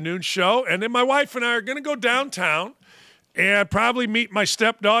afternoon show, and then my wife and I are going to go downtown and probably meet my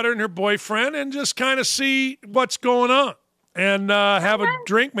stepdaughter and her boyfriend and just kind of see what's going on and have a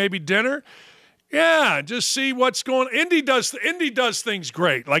drink, maybe dinner. Yeah, just see what's going on. Indy does things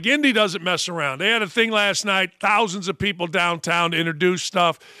great. Like, Indy doesn't mess around. They had a thing last night, thousands of people downtown to introduce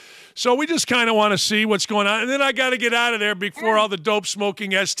stuff. So we just kind of want to see what's going on. And then I got to get out of there before all the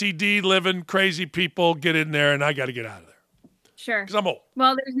dope-smoking, STD-living crazy people get in there, and I got to get out of there. Sure. Because I'm old.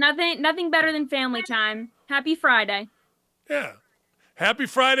 Well, there's nothing better than family time. Happy Friday. Yeah. Happy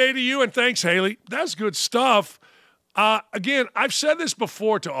Friday to you, and thanks, Hayley. That's good stuff. Again, I've said this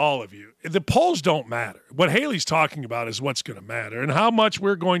before to all of you. The polls don't matter. What Hayley's talking about is what's going to matter and how much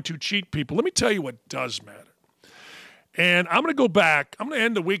we're going to cheat people. Let me tell you what does matter. And I'm going to go back. I'm going to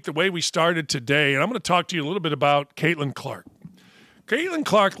end the week the way we started today, and I'm going to talk to you a little bit about Caitlin Clark. Caitlin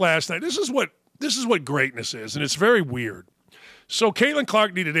Clark last night, this is what greatness is, and it's very weird. So Caitlin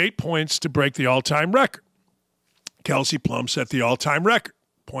Clark needed 8 points to break the all-time record. Kelsey Plum set the all-time record,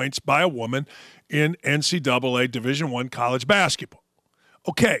 points by a woman in NCAA Division I college basketball.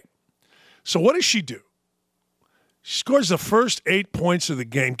 Okay, so what does she do? She scores the first 8 points of the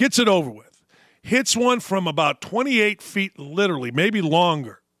game, gets it over with, hits one from about 28 feet, literally, maybe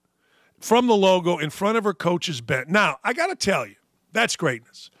longer, from the logo in front of her coach's bench. Now, I got to tell you, that's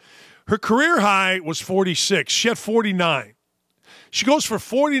greatness. Her career high was 46. She had 49. She goes for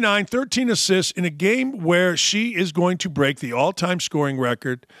 49, 13 assists in a game where she is going to break the all-time scoring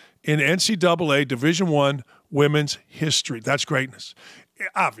record in NCAA Division I women's history. That's greatness.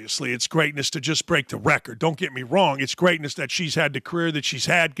 Obviously, it's greatness to just break the record. Don't get me wrong. It's greatness that she's had the career that she's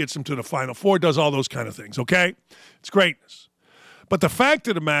had, gets them to the Final Four, does all those kind of things, okay? It's greatness. But the fact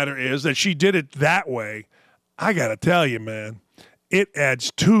of the matter is that she did it that way. I got to tell you, man, it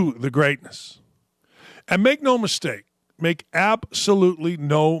adds to the greatness. And make no mistake, make absolutely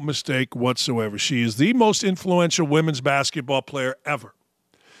no mistake whatsoever. She is the most influential women's basketball player ever.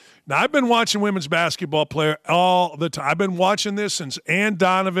 Now, I've been watching women's basketball player all the time. I've been watching this since Ann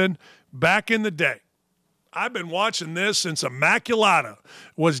Donovan back in the day. I've been watching this since Immaculata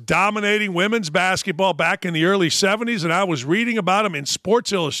was dominating women's basketball back in the early 70s, and I was reading about them in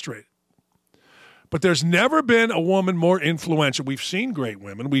Sports Illustrated. But there's never been a woman more influential. We've seen great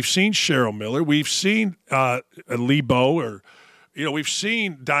women. We've seen Cheryl Miller. We've seen Lebo, we've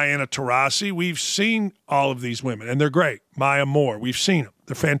seen Diana Taurasi. We've seen all of these women, and they're great. Maya Moore, we've seen them.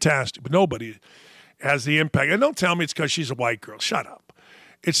 They're fantastic, but nobody has the impact. And don't tell me it's because she's a white girl. Shut up.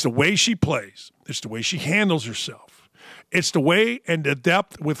 It's the way she plays. It's the way she handles herself. It's the way and the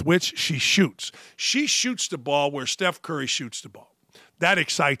depth with which she shoots. She shoots the ball where Steph Curry shoots the ball. That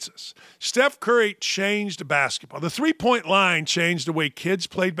excites us. Steph Curry changed basketball. The three-point line changed the way kids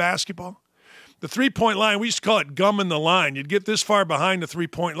played basketball. The three-point line, we used to call it gumming the line. You'd get this far behind the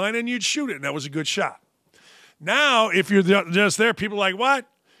three-point line, and you'd shoot it, and that was a good shot. Now, if you're just there, people are like, what?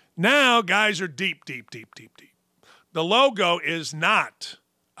 Now, guys are deep, deep, deep, deep, deep. The logo is not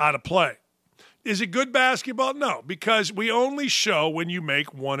out of play. Is it good basketball? No, because we only show when you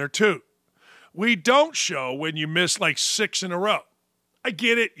make one or two. We don't show when you miss like 6 in a row. I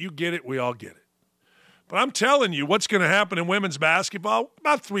get it. You get it. We all get it. But I'm telling you, what's going to happen in women's basketball,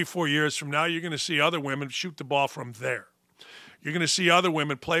 about 3-4 years from now, you're going to see other women shoot the ball from there. You're going to see other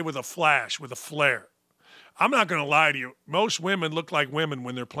women play with a flash, with a flair. I'm not going to lie to you. Most women look like women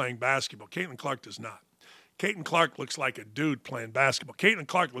when they're playing basketball. Caitlin Clark does not. Caitlin Clark looks like a dude playing basketball. Caitlin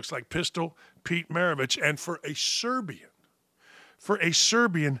Clark looks like Pistol Pete Maravich. And for a Serbian,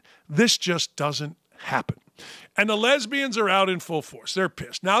 this just doesn't happen. And the lesbians are out in full force. They're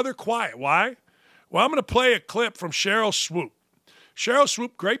pissed. Now they're quiet. Why? Well, I'm going to play a clip from Cheryl Swoop. Cheryl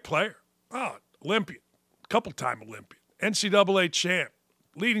Swoop, great player. Oh, Olympian, couple-time Olympian, NCAA champ,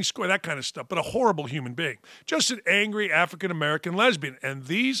 leading scorer, that kind of stuff, but a horrible human being. Just an angry African-American lesbian. And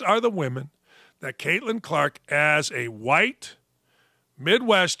these are the women that Caitlin Clark, as a white,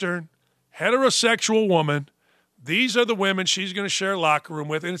 Midwestern, heterosexual woman, these are the women she's going to share a locker room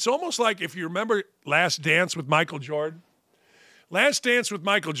with. And it's almost like if you remember Last Dance with Michael Jordan. Last Dance with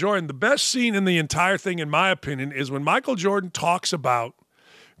Michael Jordan, the best scene in the entire thing, in my opinion, is when Michael Jordan talks about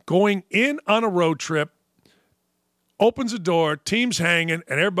going in on a road trip, opens a door, team's hanging,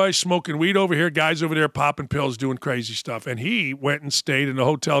 and everybody's smoking weed over here, guys over there popping pills, doing crazy stuff. And he went and stayed in a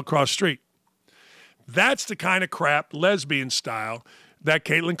hotel across the street. That's the kind of crap, lesbian style, that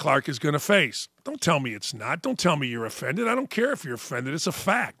Caitlin Clark is going to face. Don't tell me it's not. Don't tell me you're offended. I don't care if you're offended. It's a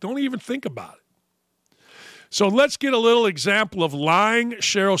fact. Don't even think about it. So let's get a little example of lying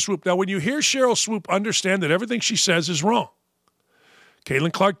Sheryl Swoop. Now, when you hear Sheryl Swoop, understand that everything she says is wrong.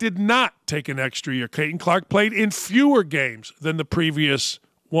 Caitlin Clark did not take an extra year. Caitlin Clark played in fewer games than the previous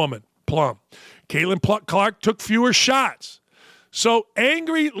woman, Plum. Caitlin Clark took fewer shots. So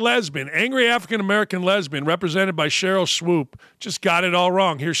angry African-American lesbian represented by Sheryl Swoop just got it all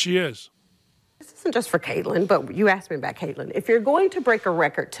wrong. Here she is. This isn't just for Caitlin, but you asked me about Caitlin. If you're going to break a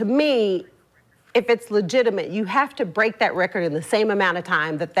record, to me, if it's legitimate, you have to break that record in the same amount of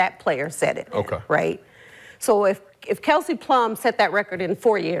time that player set it. Okay. Right? So if Kelsey Plum set that record in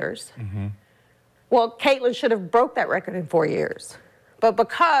 4 years, well, Caitlin should have broke that record in 4 years. But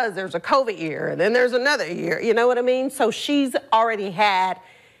because there's a COVID year and then there's another year, you know what I mean? So she's already had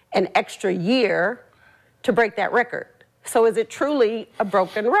an extra year to break that record. So is it truly a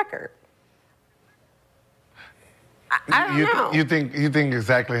broken record? I don't know. You think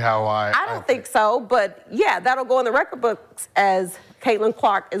exactly how I don't think so, but yeah, that'll go in the record books as Caitlin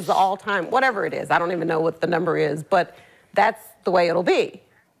Clark is the all-time, whatever it is. I don't even know what the number is, but that's the way it'll be.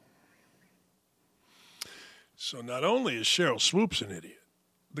 So not only is Sheryl Swoop's an idiot,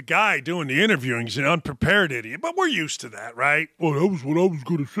 the guy doing the interviewing is an unprepared idiot. But we're used to that, right? Well, that was what I was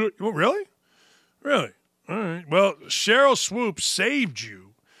going to say. Oh, really? Really? All right. Well, Sheryl Swoop saved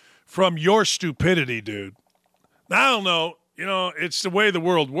you from your stupidity, dude. Now, I don't know. You know, it's the way the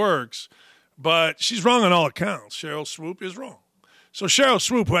world works, but she's wrong on all accounts. Sheryl Swoop is wrong. So Sheryl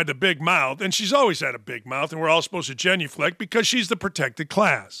Swoop, who had the big mouth, and she's always had a big mouth, and we're all supposed to genuflect because she's the protected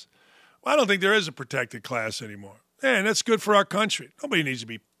class. Well, I don't think there is a protected class anymore. And that's good for our country. Nobody needs to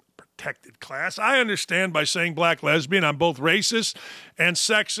be protected class. I understand by saying black lesbian, I'm both racist and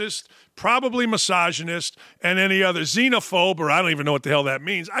sexist, probably misogynist, and any other xenophobe, or I don't even know what the hell that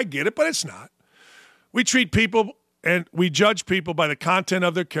means. I get it, but it's not. We treat people and we judge people by the content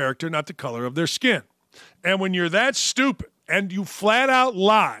of their character, not the color of their skin. And when you're that stupid and you flat out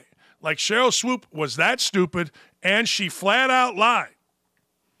lie, like Sheryl Swoop was that stupid and she flat out lied,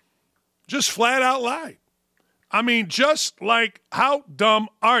 just flat out lied. I mean, just like, how dumb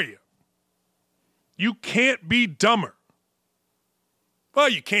are you? You can't be dumber. Well,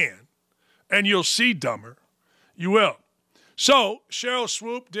 you can, and you'll see dumber. You will. So Sheryl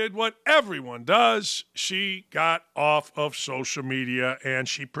Swoop did what everyone does. She got off of social media, and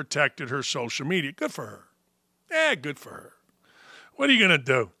she protected her social media. Good for her. Yeah, good for her. What are you going to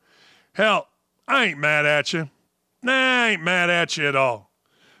do? Hell, I ain't mad at you. Nah, I ain't mad at you at all.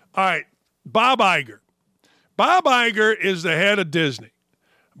 All right. Bob Iger. Bob Iger is the head of Disney.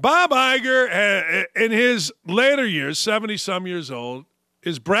 Bob Iger, in his later years, 70-some years old,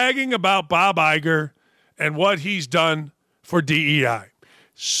 is bragging about Bob Iger and what he's done for DEI.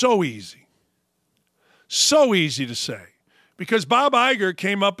 So easy. So easy to say. Because Bob Iger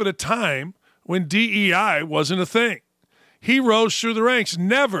came up at a time when DEI wasn't a thing. He rose through the ranks.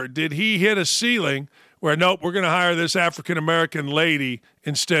 Never did he hit a ceiling where, nope, we're going to hire this African-American lady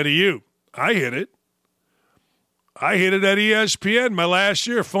instead of you. I hit it. I hit it at ESPN my last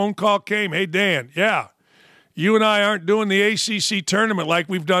year. Phone call came. Hey, Dan, yeah, you and I aren't doing the ACC tournament like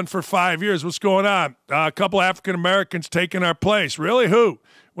we've done for 5 years. What's going on? A couple African-Americans taking our place. Really? Who?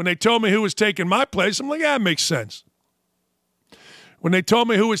 When they told me who was taking my place, I'm like, yeah, it makes sense. When they told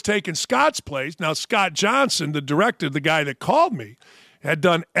me who was taking Scott's place, now Scott Johnson, the director, the guy that called me, had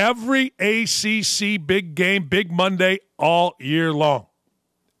done every ACC big game, Big Monday all year long.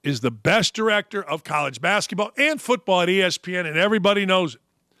 Is the best director of college basketball and football at ESPN, and everybody knows it.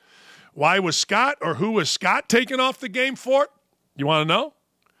 Why was Scott, or who was Scott taking off the game for? You want to know?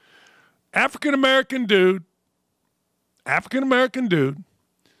 African-American dude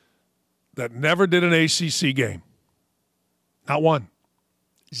that never did an ACC game. Not one.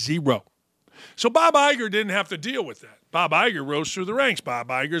 Zero. So Bob Iger didn't have to deal with that. Bob Iger rose through the ranks. Bob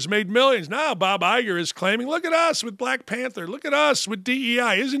Iger's made millions. Now Bob Iger is claiming, look at us with Black Panther. Look at us with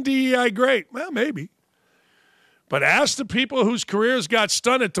DEI. Isn't DEI great? Well, maybe. But ask the people whose careers got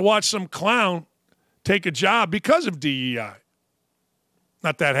stunted to watch some clown take a job because of DEI.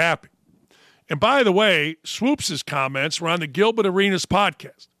 Not that happy. And by the way, Swoops' comments were on the Gilbert Arenas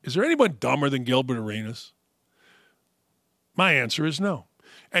podcast. Is there anyone dumber than Gilbert Arenas? My answer is no.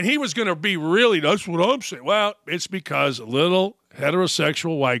 And he was going to be really, that's what I'm saying. Well, it's because a little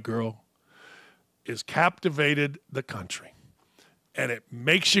heterosexual white girl is captivated the country. And it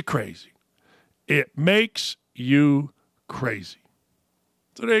makes you crazy. It makes you crazy.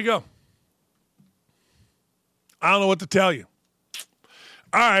 So there you go. I don't know what to tell you.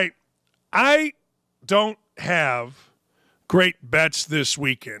 All right. I don't have great bets this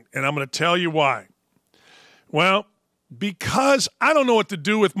weekend, and I'm going to tell you why. Well, because I don't know what to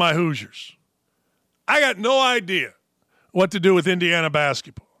do with my Hoosiers. I got no idea what to do with Indiana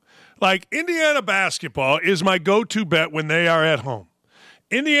basketball. Like, Indiana basketball is my go-to bet when they are at home.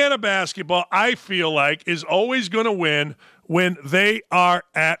 Indiana basketball, I feel like, is always going to win when they are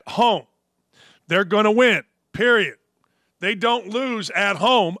at home. They're going to win, period. They don't lose at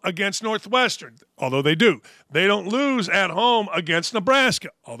home against Northwestern, although they do. They don't lose at home against Nebraska,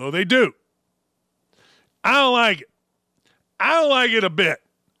 although they do. I don't like it. I don't like it a bit.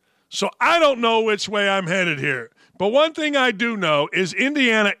 So I don't know which way I'm headed here. But one thing I do know is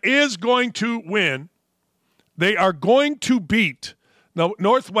Indiana is going to win. They are going to beat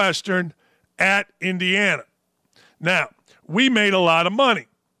Northwestern at Indiana. Now, we made a lot of money.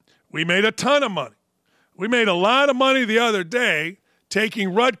 We made a ton of money. We made a lot of money the other day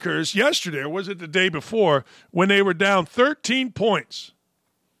taking Rutgers yesterday, or was it the day before, when they were down 13 points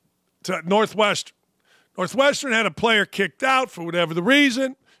to Northwestern. Northwestern had a player kicked out for whatever the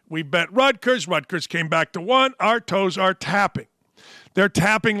reason. We bet Rutgers. Rutgers came back to 1. Our toes are tapping. They're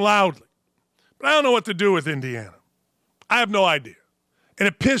tapping loudly. But I don't know what to do with Indiana. I have no idea. And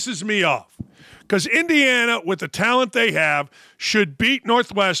it pisses me off. Because Indiana, with the talent they have, should beat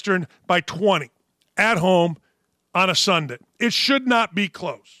Northwestern by 20 at home on a Sunday. It should not be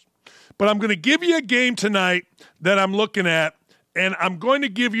close. But I'm going to give you a game tonight that I'm looking at, and I'm going to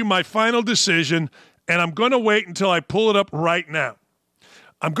give you my final decision, and I'm going to wait until I pull it up right now.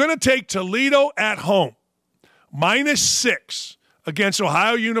 I'm going to take Toledo at home, -6 against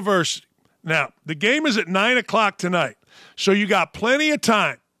Ohio University. Now, the game is at 9 o'clock tonight, so you got plenty of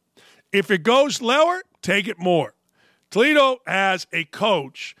time. If it goes lower, take it more. Toledo has a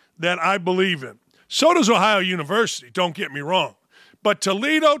coach that I believe in. So does Ohio University, don't get me wrong. But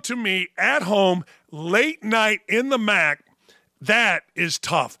Toledo, to me, at home, late night in the MAC, that is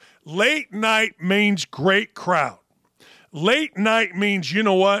tough. Late night means great crowd. Late night means, you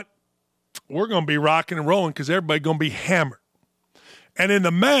know what? We're going to be rocking and rolling because everybody's going to be hammered. And in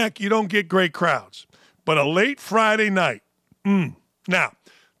the MAC, you don't get great crowds. But a late Friday night. Now,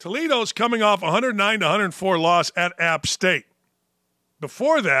 Toledo's coming off 109-104 loss at App State.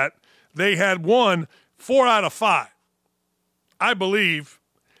 Before that, they had won 4 out of 5. I believe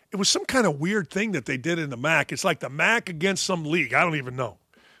it was some kind of weird thing that they did in the MAC. It's like the MAC against some league. I don't even know.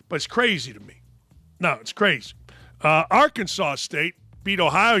 But it's crazy to me. No, it's crazy. Arkansas State beat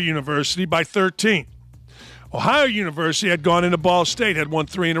Ohio University by 13. Ohio University had gone into Ball State, had won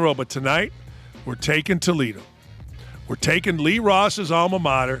 3 in a row. But tonight, we're taking Toledo. We're taking Lee Ross's alma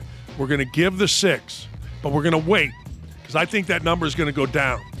mater. We're going to give the 6. But we're going to wait because I think that number is going to go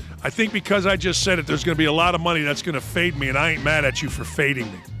down. I think because I just said it, there's going to be a lot of money that's going to fade me, and I ain't mad at you for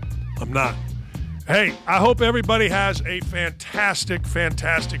fading me. I'm not. Hey, I hope everybody has a fantastic,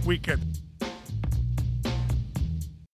 fantastic weekend.